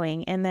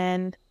following. And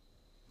then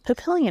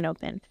Papillion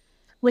opened,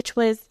 which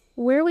was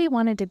where we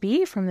wanted to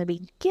be from the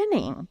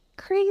beginning.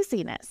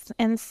 Craziness.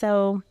 And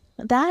so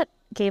that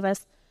gave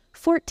us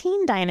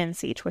 14 dine-in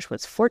seats, which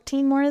was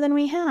 14 more than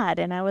we had.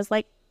 And I was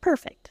like,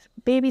 perfect.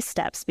 Baby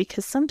steps,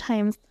 because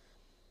sometimes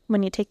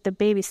when you take the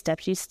baby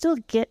steps, you still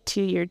get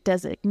to your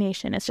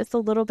designation. It's just a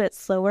little bit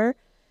slower,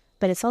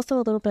 but it's also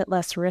a little bit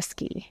less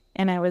risky.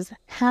 And I was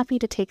happy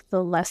to take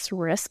the less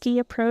risky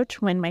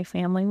approach when my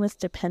family was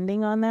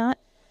depending on that,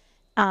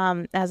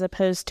 as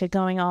opposed to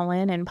going all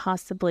in and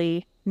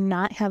possibly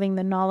not having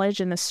the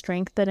knowledge and the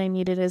strength that I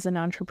needed as an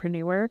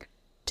entrepreneur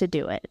to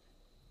do it.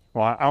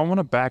 Well, I want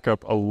to back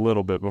up a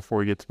little bit before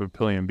we get to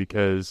Papillion,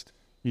 because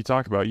you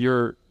talk about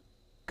you're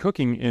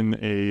cooking in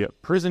a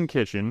prison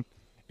kitchen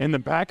in the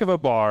back of a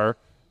bar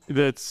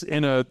that's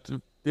in a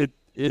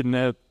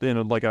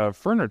like a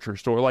furniture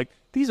store. Like,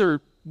 these are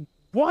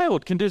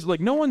wild conditions. Like,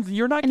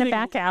 you're not in a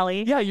back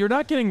alley. Yeah, you're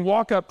not getting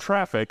walk up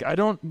traffic. I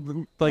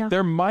don't like. Yeah.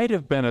 There might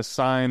have been a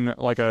sign,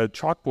 like a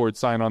chalkboard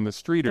sign on the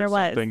street or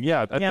something.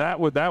 Yeah,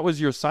 that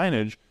was your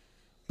signage.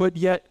 But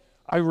yet,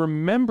 I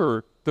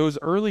remember those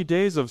early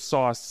days of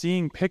Sauce,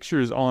 seeing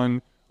pictures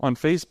on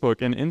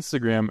Facebook and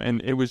Instagram,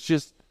 and it was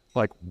just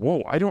like,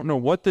 whoa, I don't know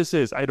what this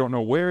is. I don't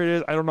know where it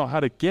is. I don't know how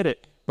to get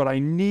it, but I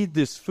need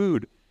this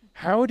food.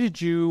 How did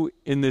you,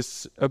 in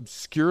this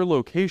obscure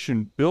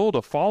location, build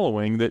a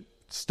following that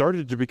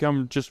started to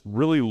become just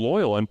really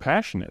loyal and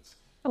passionate?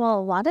 Well,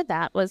 a lot of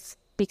that was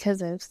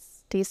because of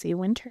Stacy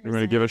Winters. You're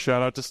going to give a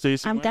shout out to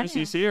Stacy Winters?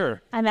 She's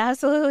here. I'm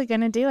absolutely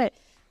going to do it,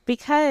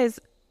 because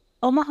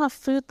Omaha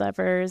Food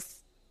Lovers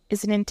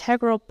is an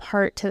integral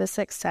part to the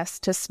success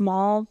to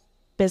small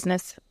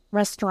business,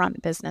 restaurant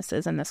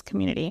businesses in this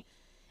community.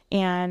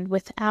 And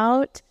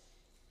without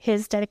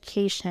his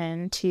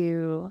dedication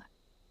to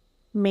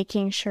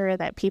making sure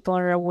that people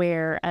are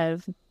aware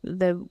of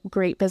the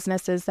great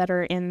businesses that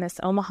are in this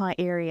Omaha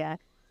area,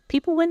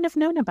 people wouldn't have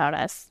known about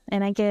us.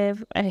 And I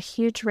give a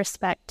huge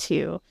respect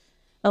to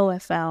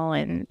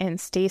OFL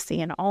and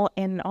Stacy and all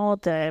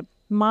the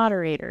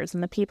moderators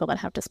and the people that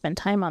have to spend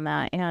time on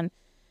that. And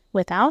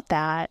without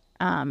that,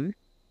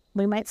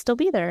 we might still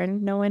be there,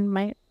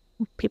 and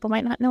people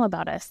might not know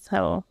about us.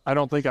 So I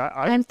don't think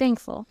I'm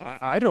thankful.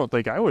 I don't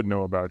think I would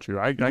know about you.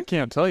 I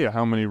can't tell you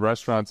how many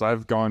restaurants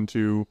I've gone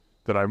to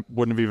that I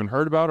wouldn't have even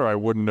heard about, or I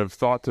wouldn't have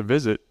thought to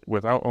visit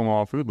without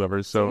Omaha Food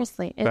Lovers. So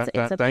seriously,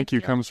 that thank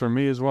you comes from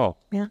me as well.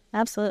 Yeah,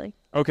 absolutely.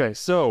 Okay,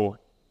 so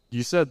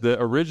you said the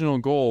original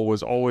goal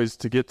was always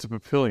to get to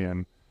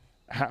Papillion.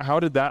 How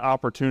did that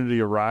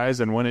opportunity arise?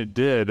 And when it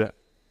did,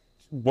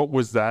 what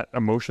was that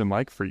emotion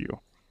like for you?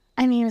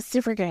 I mean, it was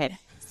super good.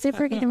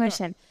 Super good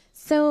emotion.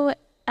 So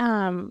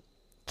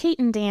Kate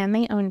and Dan,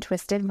 they own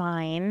Twisted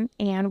Vine,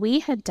 and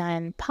we had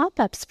done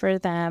pop-ups for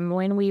them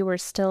when we were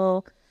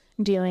still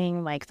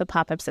doing like the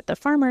pop-ups at the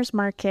farmers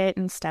market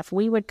and stuff.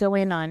 We would go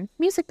in on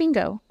music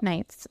bingo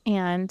nights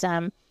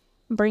and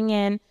bring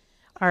in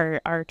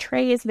our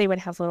trays. They would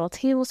have little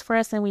tables for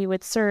us, and we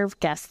would serve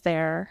guests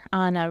there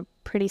on a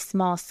pretty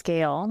small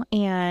scale.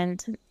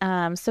 And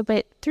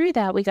but through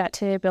that, we got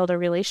to build a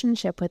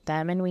relationship with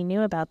them, and we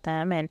knew about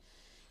them, and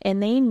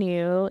they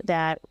knew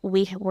that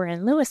we were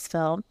in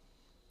Louisville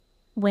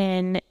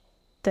when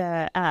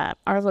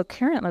our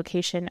current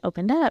location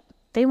opened up.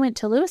 They went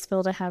to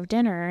Louisville to have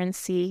dinner and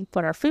see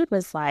what our food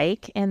was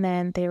like. And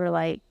then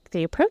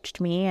they approached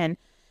me,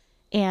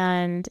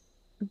 and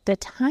the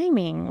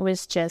timing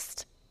was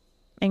just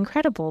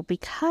incredible,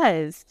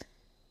 because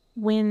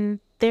when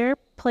their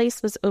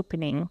place was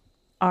opening,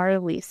 our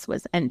lease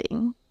was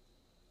ending,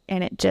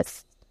 and it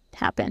just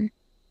happened.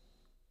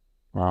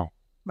 Wow.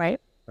 Right?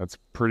 That's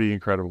pretty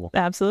incredible.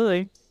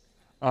 Absolutely.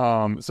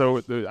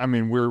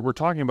 We're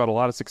talking about a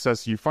lot of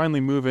success. You finally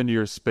move into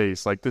your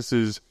space. Like, this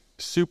is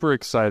super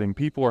exciting.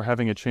 People are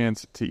having a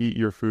chance to eat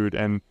your food,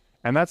 and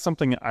that's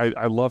something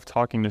I love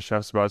talking to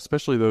chefs about,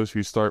 especially those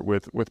who start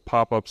with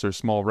pop-ups or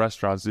small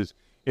restaurants.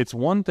 It's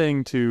one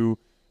thing to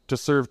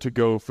serve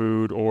to-go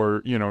food,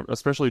 or,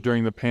 especially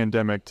during the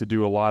pandemic, to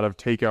do a lot of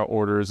takeout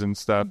orders and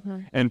stuff. Mm-hmm.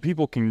 And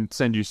people can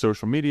send you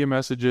social media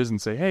messages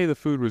and say, hey, the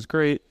food was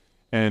great.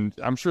 And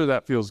I'm sure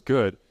that feels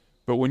good.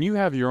 But when you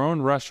have your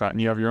own restaurant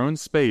and you have your own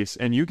space,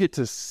 and you get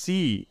to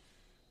see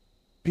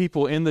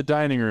people in the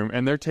dining room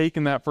and they're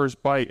taking that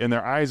first bite and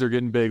their eyes are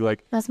getting big,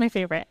 like, that's my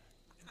favorite.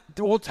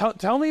 Well,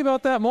 tell me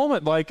about that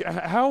moment. Like,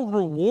 how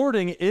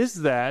rewarding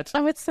is that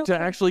it's so to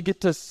actually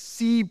get to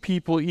see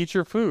people eat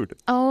your food?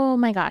 Oh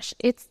my gosh.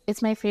 It's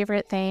my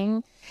favorite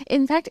thing.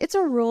 In fact, it's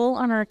a rule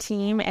on our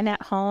team and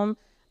at home.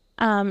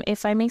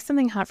 If I make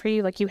something hot for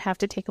you, like, you have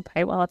to take a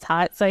bite while it's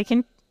hot. So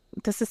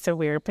this is so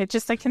weird, but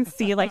just I can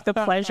see like the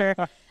pleasure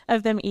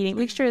of them eating.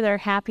 Make sure they're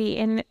happy.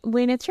 And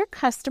when it's your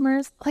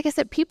customers, like I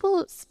said,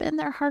 people spend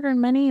their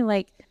hard-earned money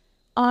like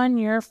on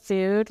your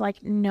food,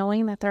 like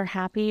knowing that they're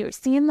happy,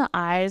 seeing the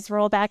eyes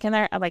roll back in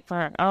there, I'm like,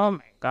 oh my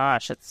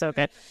gosh, it's so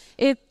good.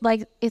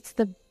 It's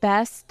the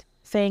best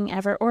thing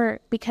ever. Or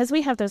because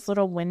we have those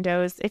little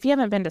windows, if you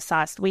haven't been to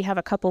Sauced, we have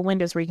a couple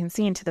windows where you can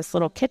see into this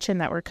little kitchen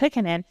that we're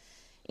cooking in,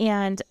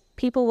 and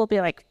people will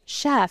be like,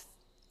 chef,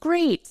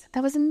 great,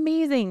 that was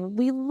amazing,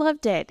 we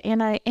loved it.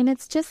 And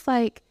it's just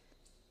like,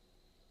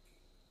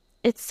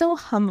 it's so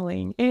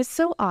humbling, it's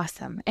so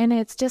awesome, and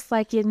it's just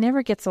like, it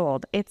never gets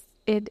old.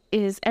 It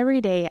is every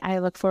day I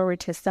look forward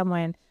to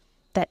someone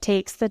that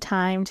takes the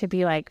time to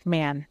be like,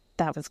 man,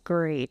 that was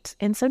great.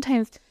 And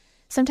sometimes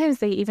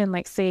they even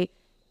like say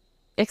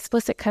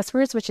explicit cuss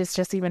words, which is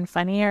just even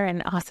funnier.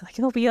 And also, like,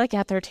 they'll be like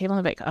at their table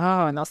and be like,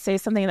 oh, and they'll say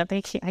something that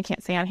I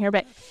can't say on here,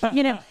 but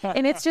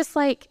and it's just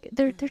like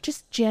they're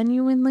just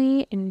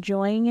genuinely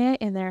enjoying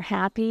it, and they're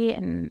happy,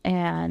 and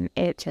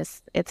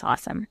it's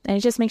awesome. And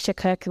it just makes you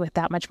cook with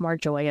that much more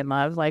joy and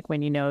love, like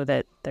when you know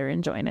that they're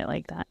enjoying it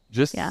like that.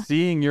 Just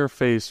seeing your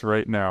face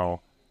right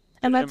now.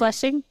 Am I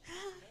blushing?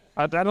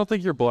 I don't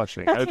think you're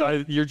blushing.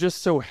 Okay. You're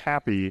just so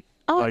happy.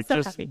 Oh, like, so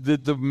just happy.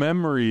 the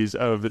memories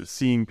of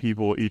seeing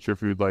people eat your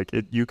food, like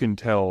you can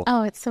tell.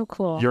 Oh, it's so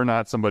cool. You're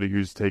not somebody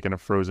who's taken a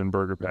frozen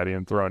burger patty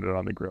and thrown it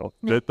on the grill.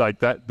 No.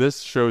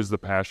 This shows the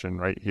passion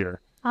right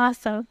here.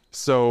 Awesome.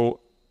 So.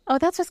 Oh,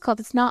 that's what's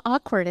called. It's not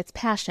awkward. It's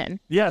passion.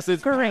 Yes,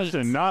 it's great.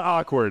 Passion, not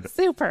awkward.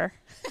 Super.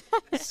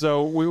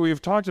 So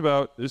we've talked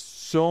about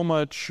so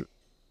much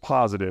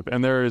positive,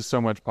 and there is so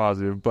much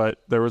positive,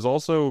 but there was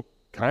also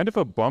kind of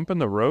a bump in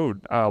the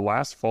road.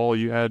 Last fall,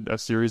 you had a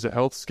series of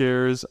health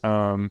scares.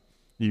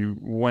 You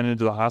went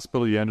into the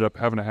hospital. You ended up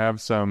having to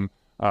have some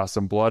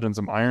blood and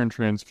some iron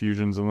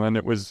transfusions, and then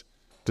it was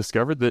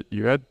discovered that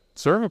you had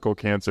cervical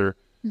cancer.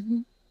 Mm-hmm.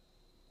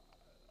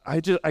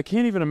 I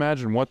can't even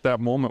imagine what that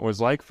moment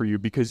was like for you,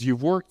 because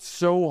you've worked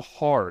so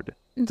hard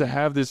to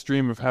have this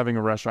dream of having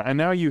a restaurant, and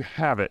now you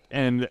have it,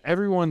 and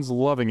everyone's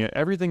loving it.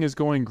 Everything is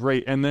going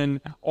great, and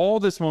then all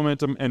this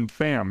momentum, and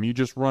bam, you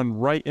just run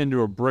right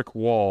into a brick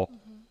wall.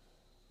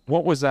 Mm-hmm.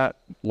 What was that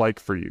like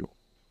for you?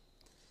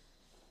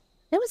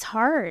 It was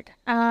hard.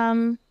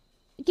 I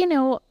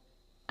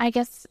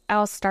guess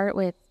I'll start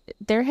with,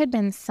 there had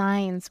been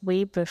signs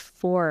way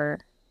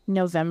before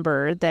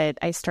November that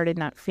I started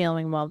not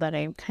feeling well, that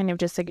I kind of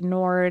just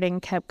ignored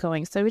and kept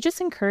going. So I would just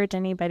encourage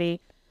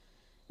anybody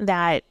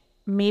that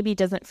maybe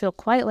doesn't feel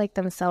quite like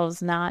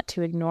themselves not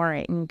to ignore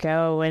it and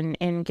go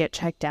and get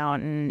checked out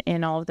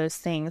and all of those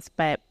things.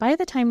 But by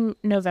the time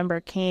November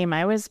came,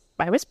 I was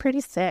pretty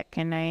sick,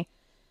 and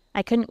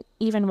I couldn't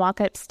even walk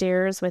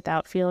upstairs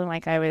without feeling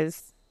like I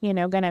was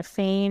gonna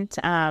faint.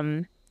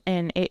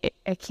 And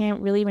I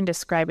can't really even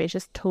describe it. It's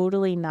just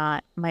totally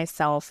not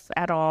myself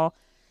at all.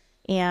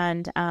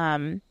 And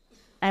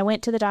I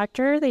went to the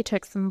doctor. They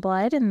took some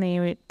blood, and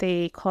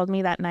they called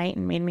me that night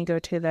and made me go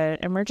to the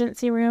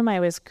emergency room.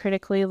 I was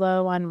critically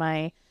low on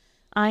my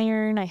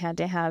iron. I had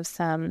to have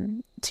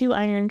 2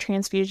 iron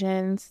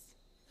transfusions.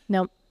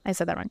 Nope, I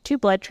said that wrong. 2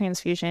 blood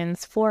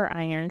transfusions, 4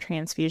 iron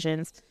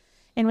transfusions,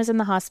 and was in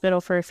the hospital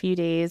for a few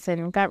days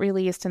and got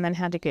released, and then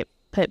had to get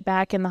put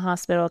back in the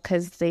hospital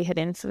because they had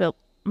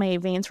my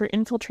veins were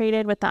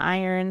infiltrated with the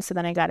iron. So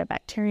then I got a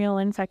bacterial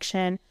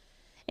infection.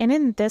 And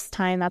in this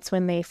time, that's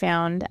when they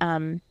found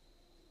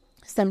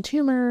some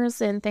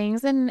tumors and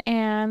things.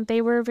 And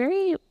they were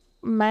very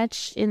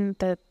much in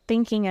the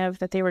thinking of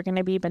that they were going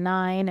to be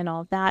benign and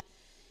all of that.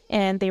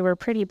 And they were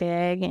pretty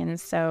big. And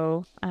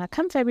so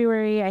come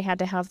February, I had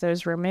to have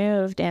those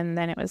removed. And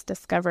then it was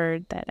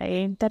discovered that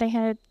I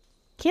had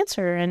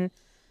cancer and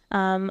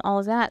all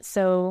of that.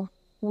 So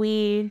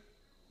we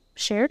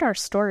shared our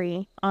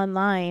story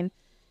online,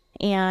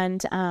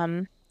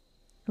 and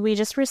we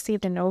just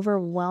received an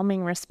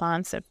overwhelming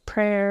response of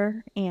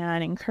prayer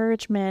and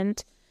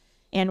encouragement,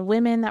 and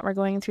women that were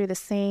going through the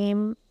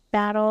same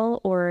battle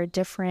or a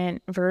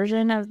different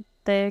version of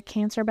the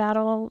cancer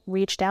battle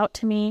reached out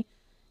to me.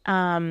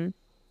 And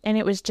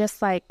it was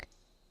just like,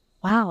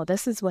 wow,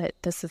 this is what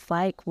this is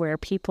like, where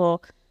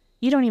people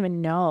you don't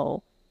even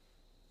know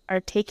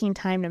are taking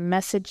time to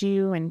message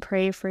you and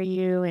pray for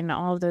you and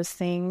all of those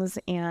things.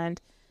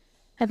 And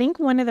I think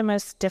one of the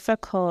most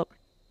difficult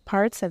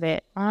parts of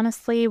it,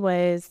 honestly,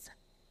 was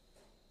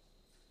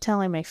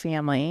telling my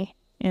family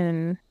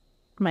and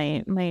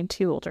my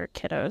 2 older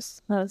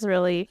kiddos. That was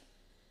really,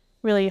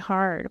 really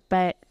hard.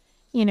 But,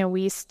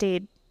 we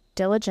stayed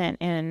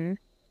diligent in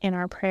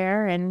our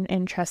prayer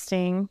and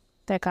trusting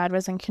that God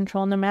was in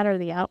control no matter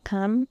the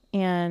outcome.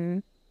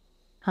 And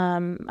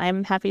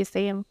I'm happy to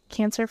say I'm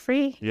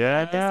cancer-free.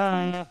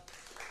 Yeah.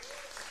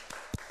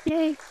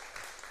 Yay.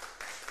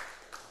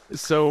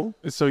 So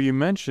you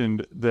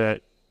mentioned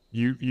that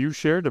you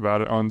shared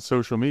about it on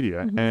social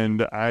media, mm-hmm.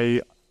 and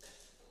I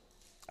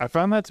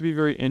found that to be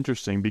very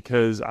interesting,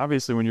 because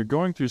obviously when you're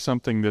going through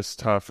something this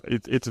tough,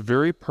 it's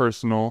very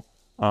personal.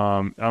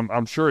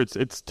 I'm sure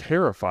it's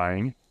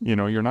terrifying.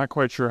 You're not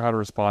quite sure how to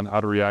respond,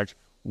 how to react.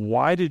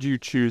 Why did you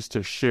choose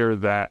to share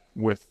that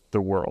with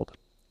the world?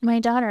 My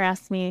daughter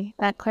asked me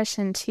that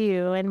question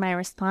too, and my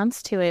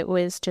response to it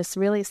was just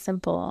really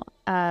simple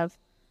of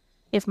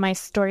if my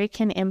story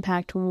can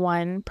impact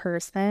one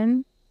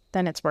person,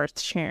 then it's worth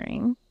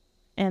sharing.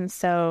 And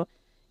so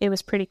it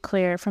was pretty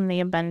clear from the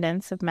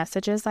abundance of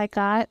messages I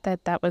got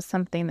that that was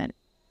something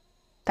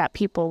that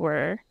people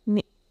were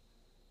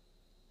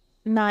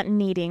not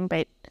needing,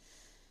 but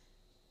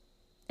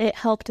it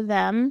helped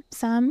them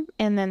some,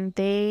 and then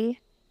they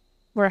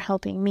were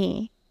helping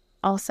me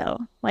also.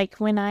 Like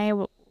when I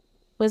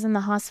was in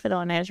the hospital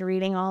and I was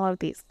reading all of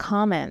these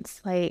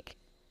comments, like,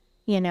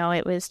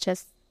 it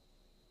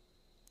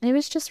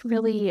was just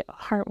really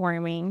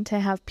heartwarming to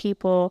have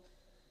people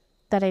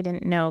that I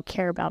didn't know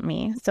care about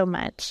me so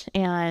much.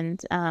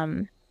 And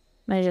I'm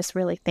just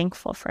really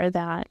thankful for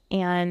that.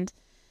 And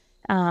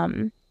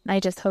I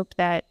just hope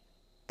that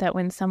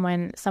when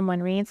someone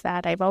reads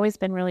that, I've always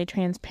been really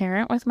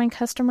transparent with my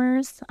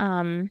customers,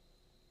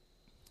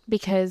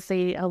 because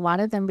a lot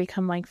of them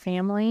become like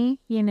family,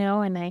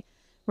 and I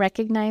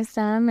recognize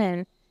them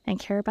and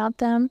care about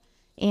them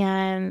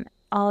and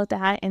all of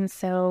that. And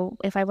so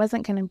if I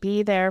wasn't going to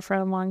be there for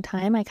a long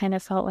time, I kind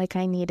of felt like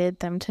I needed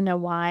them to know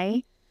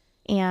why.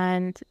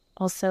 And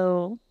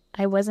also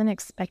I wasn't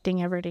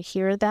expecting ever to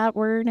hear that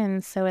word.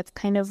 And so it's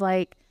kind of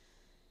like,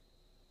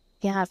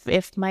 yeah,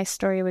 if my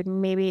story would,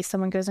 maybe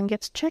someone goes and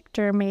gets checked,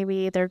 or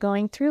maybe they're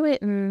going through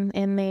it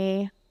and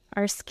they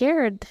are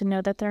scared to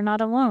know that they're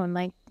not alone.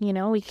 Like,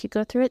 we could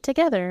go through it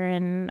together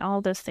and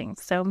all those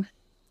things. So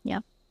yeah,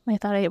 I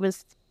thought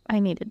I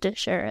needed to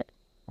share it.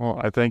 Well,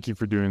 I thank you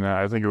for doing that.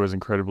 I think it was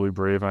incredibly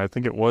brave, and I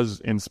think it was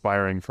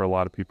inspiring for a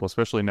lot of people,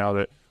 especially now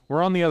that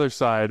we're on the other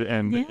side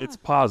and it's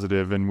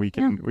positive, and we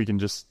can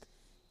just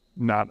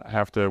not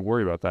have to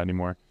worry about that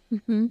anymore.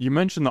 Mm-hmm. You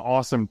mentioned the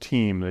awesome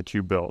team that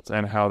you built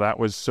and how that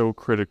was so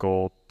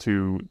critical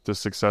to the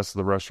success of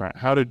the restaurant.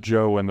 How did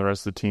Joe and the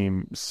rest of the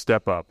team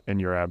step up in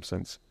your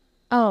absence?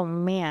 Oh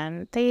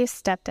man, they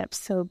stepped up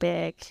so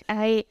big.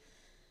 I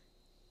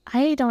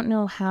don't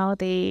know how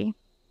they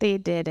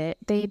did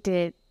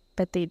it.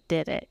 But they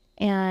did it.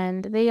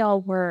 And they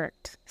all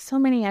worked so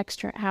many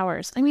extra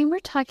hours. I mean, we're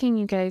talking,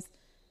 you guys,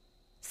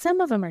 some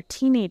of them are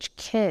teenage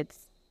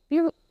kids.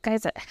 You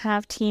guys that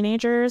have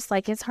teenagers,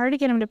 like, it's hard to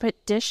get them to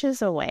put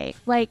dishes away.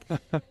 Like,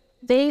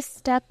 they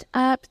stepped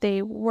up.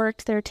 They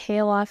worked their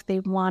tail off. They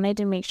wanted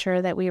to make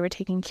sure that we were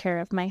taken care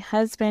of. My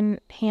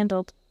husband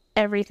handled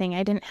everything.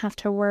 I didn't have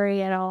to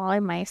worry at all.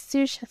 And my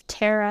sous chef,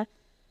 Tara,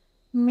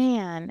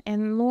 man,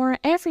 and Laura,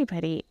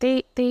 everybody,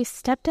 they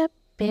stepped up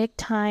big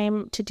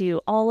time to do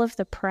all of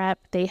the prep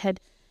they had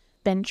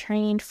been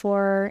trained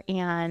for,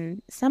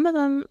 and some of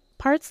them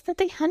parts that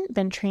they hadn't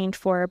been trained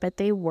for, but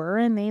they were,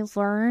 and they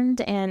learned,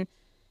 and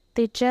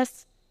they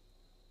just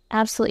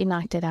absolutely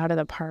knocked it out of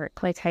the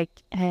park. Like,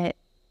 I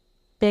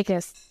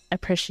biggest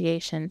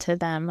appreciation to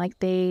them. Like,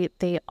 they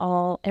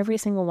all, every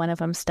single one of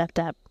them stepped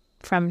up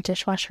from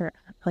dishwasher.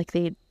 Like,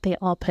 they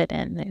all put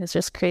in. It was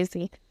just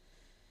crazy.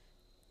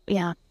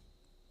 Yeah.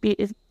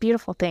 It's a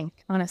beautiful thing,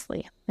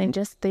 honestly. They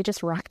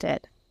just rocked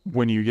it.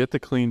 When you get the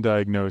clean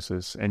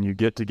diagnosis and you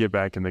get to get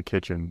back in the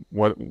kitchen,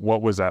 what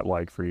was that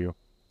like for you?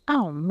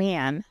 Oh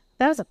man,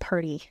 that was a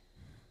party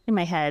in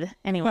my head.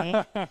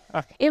 Anyway,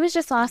 it was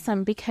just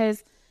awesome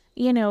because,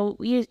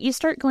 you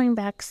start going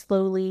back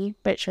slowly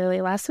but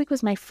surely. Last week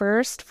was my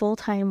first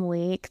full-time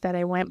week that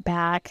I went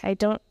back. I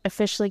don't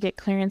officially get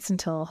clearance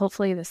until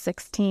hopefully the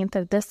 16th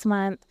of this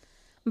month,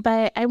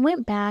 but I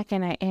went back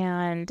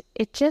and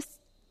it just,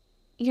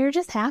 you're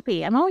just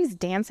happy. I'm always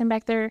dancing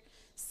back there,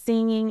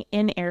 singing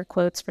in air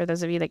quotes for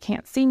those of you that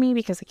can't see me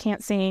because I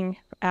can't sing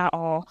at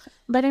all.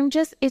 But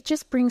it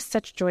just brings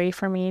such joy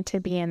for me to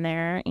be in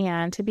there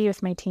and to be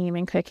with my team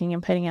and cooking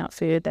and putting out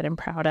food that I'm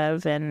proud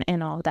of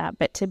and all of that.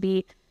 But to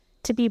be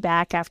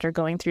back after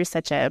going through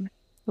such a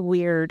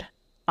weird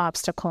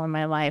obstacle in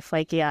my life,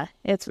 like, yeah,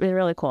 it's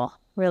really cool.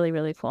 Really,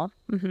 really cool.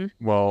 Mm-hmm.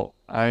 Well,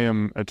 I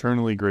am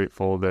eternally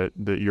grateful that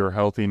you're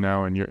healthy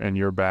now and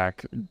you're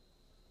back.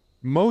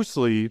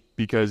 Mostly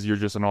because you're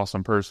just an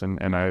awesome person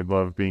and I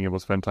love being able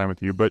to spend time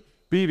with you, but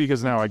B,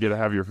 because now I get to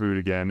have your food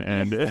again,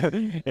 and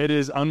it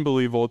is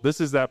unbelievable. This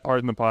is that part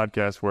in the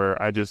podcast where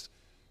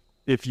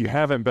if you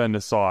haven't been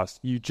to Sauce,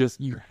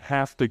 you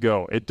have to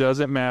go. It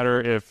doesn't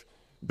matter if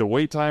the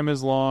wait time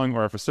is long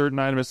or if a certain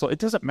item is slow. It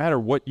doesn't matter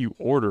what you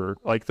order.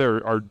 Like,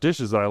 there are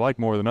dishes that I like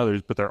more than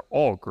others, but they're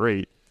all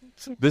great.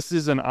 This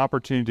is an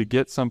opportunity to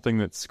get something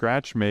that's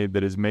scratch made,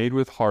 that is made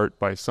with heart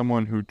by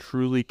someone who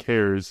truly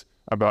cares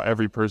about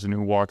every person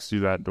who walks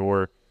through that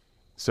door.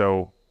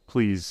 So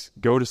please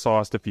go to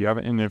Sauce if you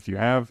haven't, and if you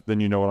have, then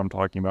you know what I'm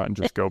talking about, and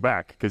just go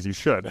back because you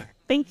should.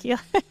 Thank you.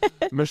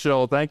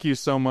 Michelle, thank you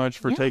so much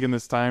for taking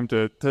this time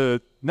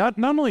to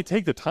not only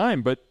take the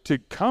time, but to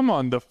come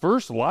on the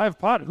first live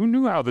pod. Who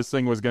knew how this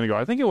thing was going to go?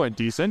 I think it went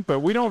decent, but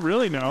we don't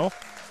really know.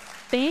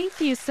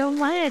 Thank you so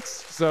much.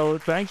 So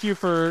thank you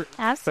for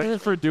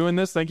doing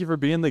this. Thank you for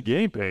being the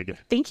guinea pig.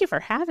 Thank you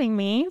for having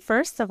me.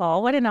 First of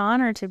all, what an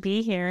honor to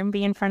be here and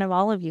be in front of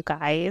all of you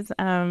guys.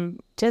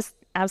 Just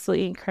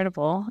absolutely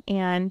incredible.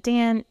 And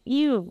Dan,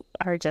 you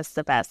are just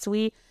the best.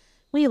 We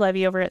we love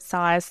you over at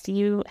Sauce.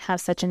 You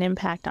have such an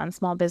impact on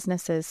small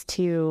businesses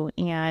too,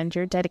 and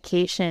your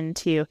dedication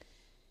to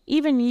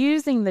even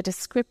using the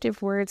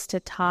descriptive words to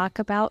talk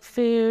about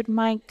food.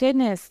 My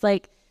goodness,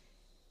 like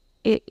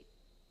it.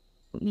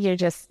 You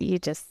just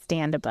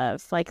stand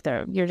above. Like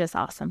you're just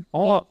awesome.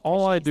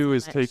 All I do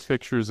is take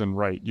pictures and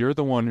write. You're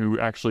the one who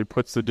actually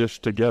puts the dish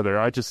together.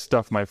 I just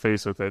stuff my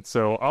face with it.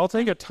 So I'll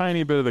take a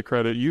tiny bit of the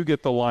credit. You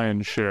get the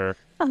lion's share.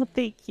 Oh,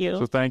 thank you.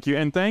 So thank you.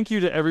 And thank you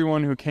to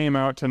everyone who came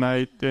out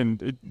tonight.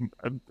 And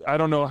I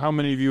don't know how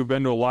many of you have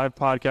been to a live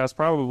podcast.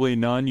 Probably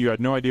none. You had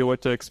no idea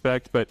what to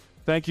expect. But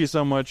thank you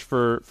so much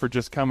for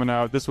just coming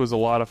out. This was a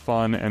lot of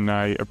fun, and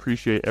I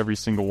appreciate every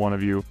single one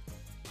of you.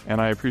 And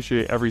I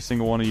appreciate every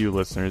single one of you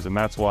listeners, and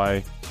that's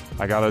why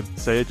I gotta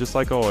say it just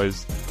like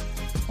always.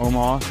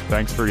 Omaha,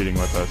 thanks for eating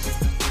with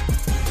us.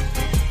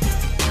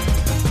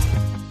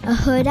 A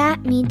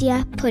Huda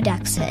Media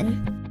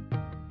Production.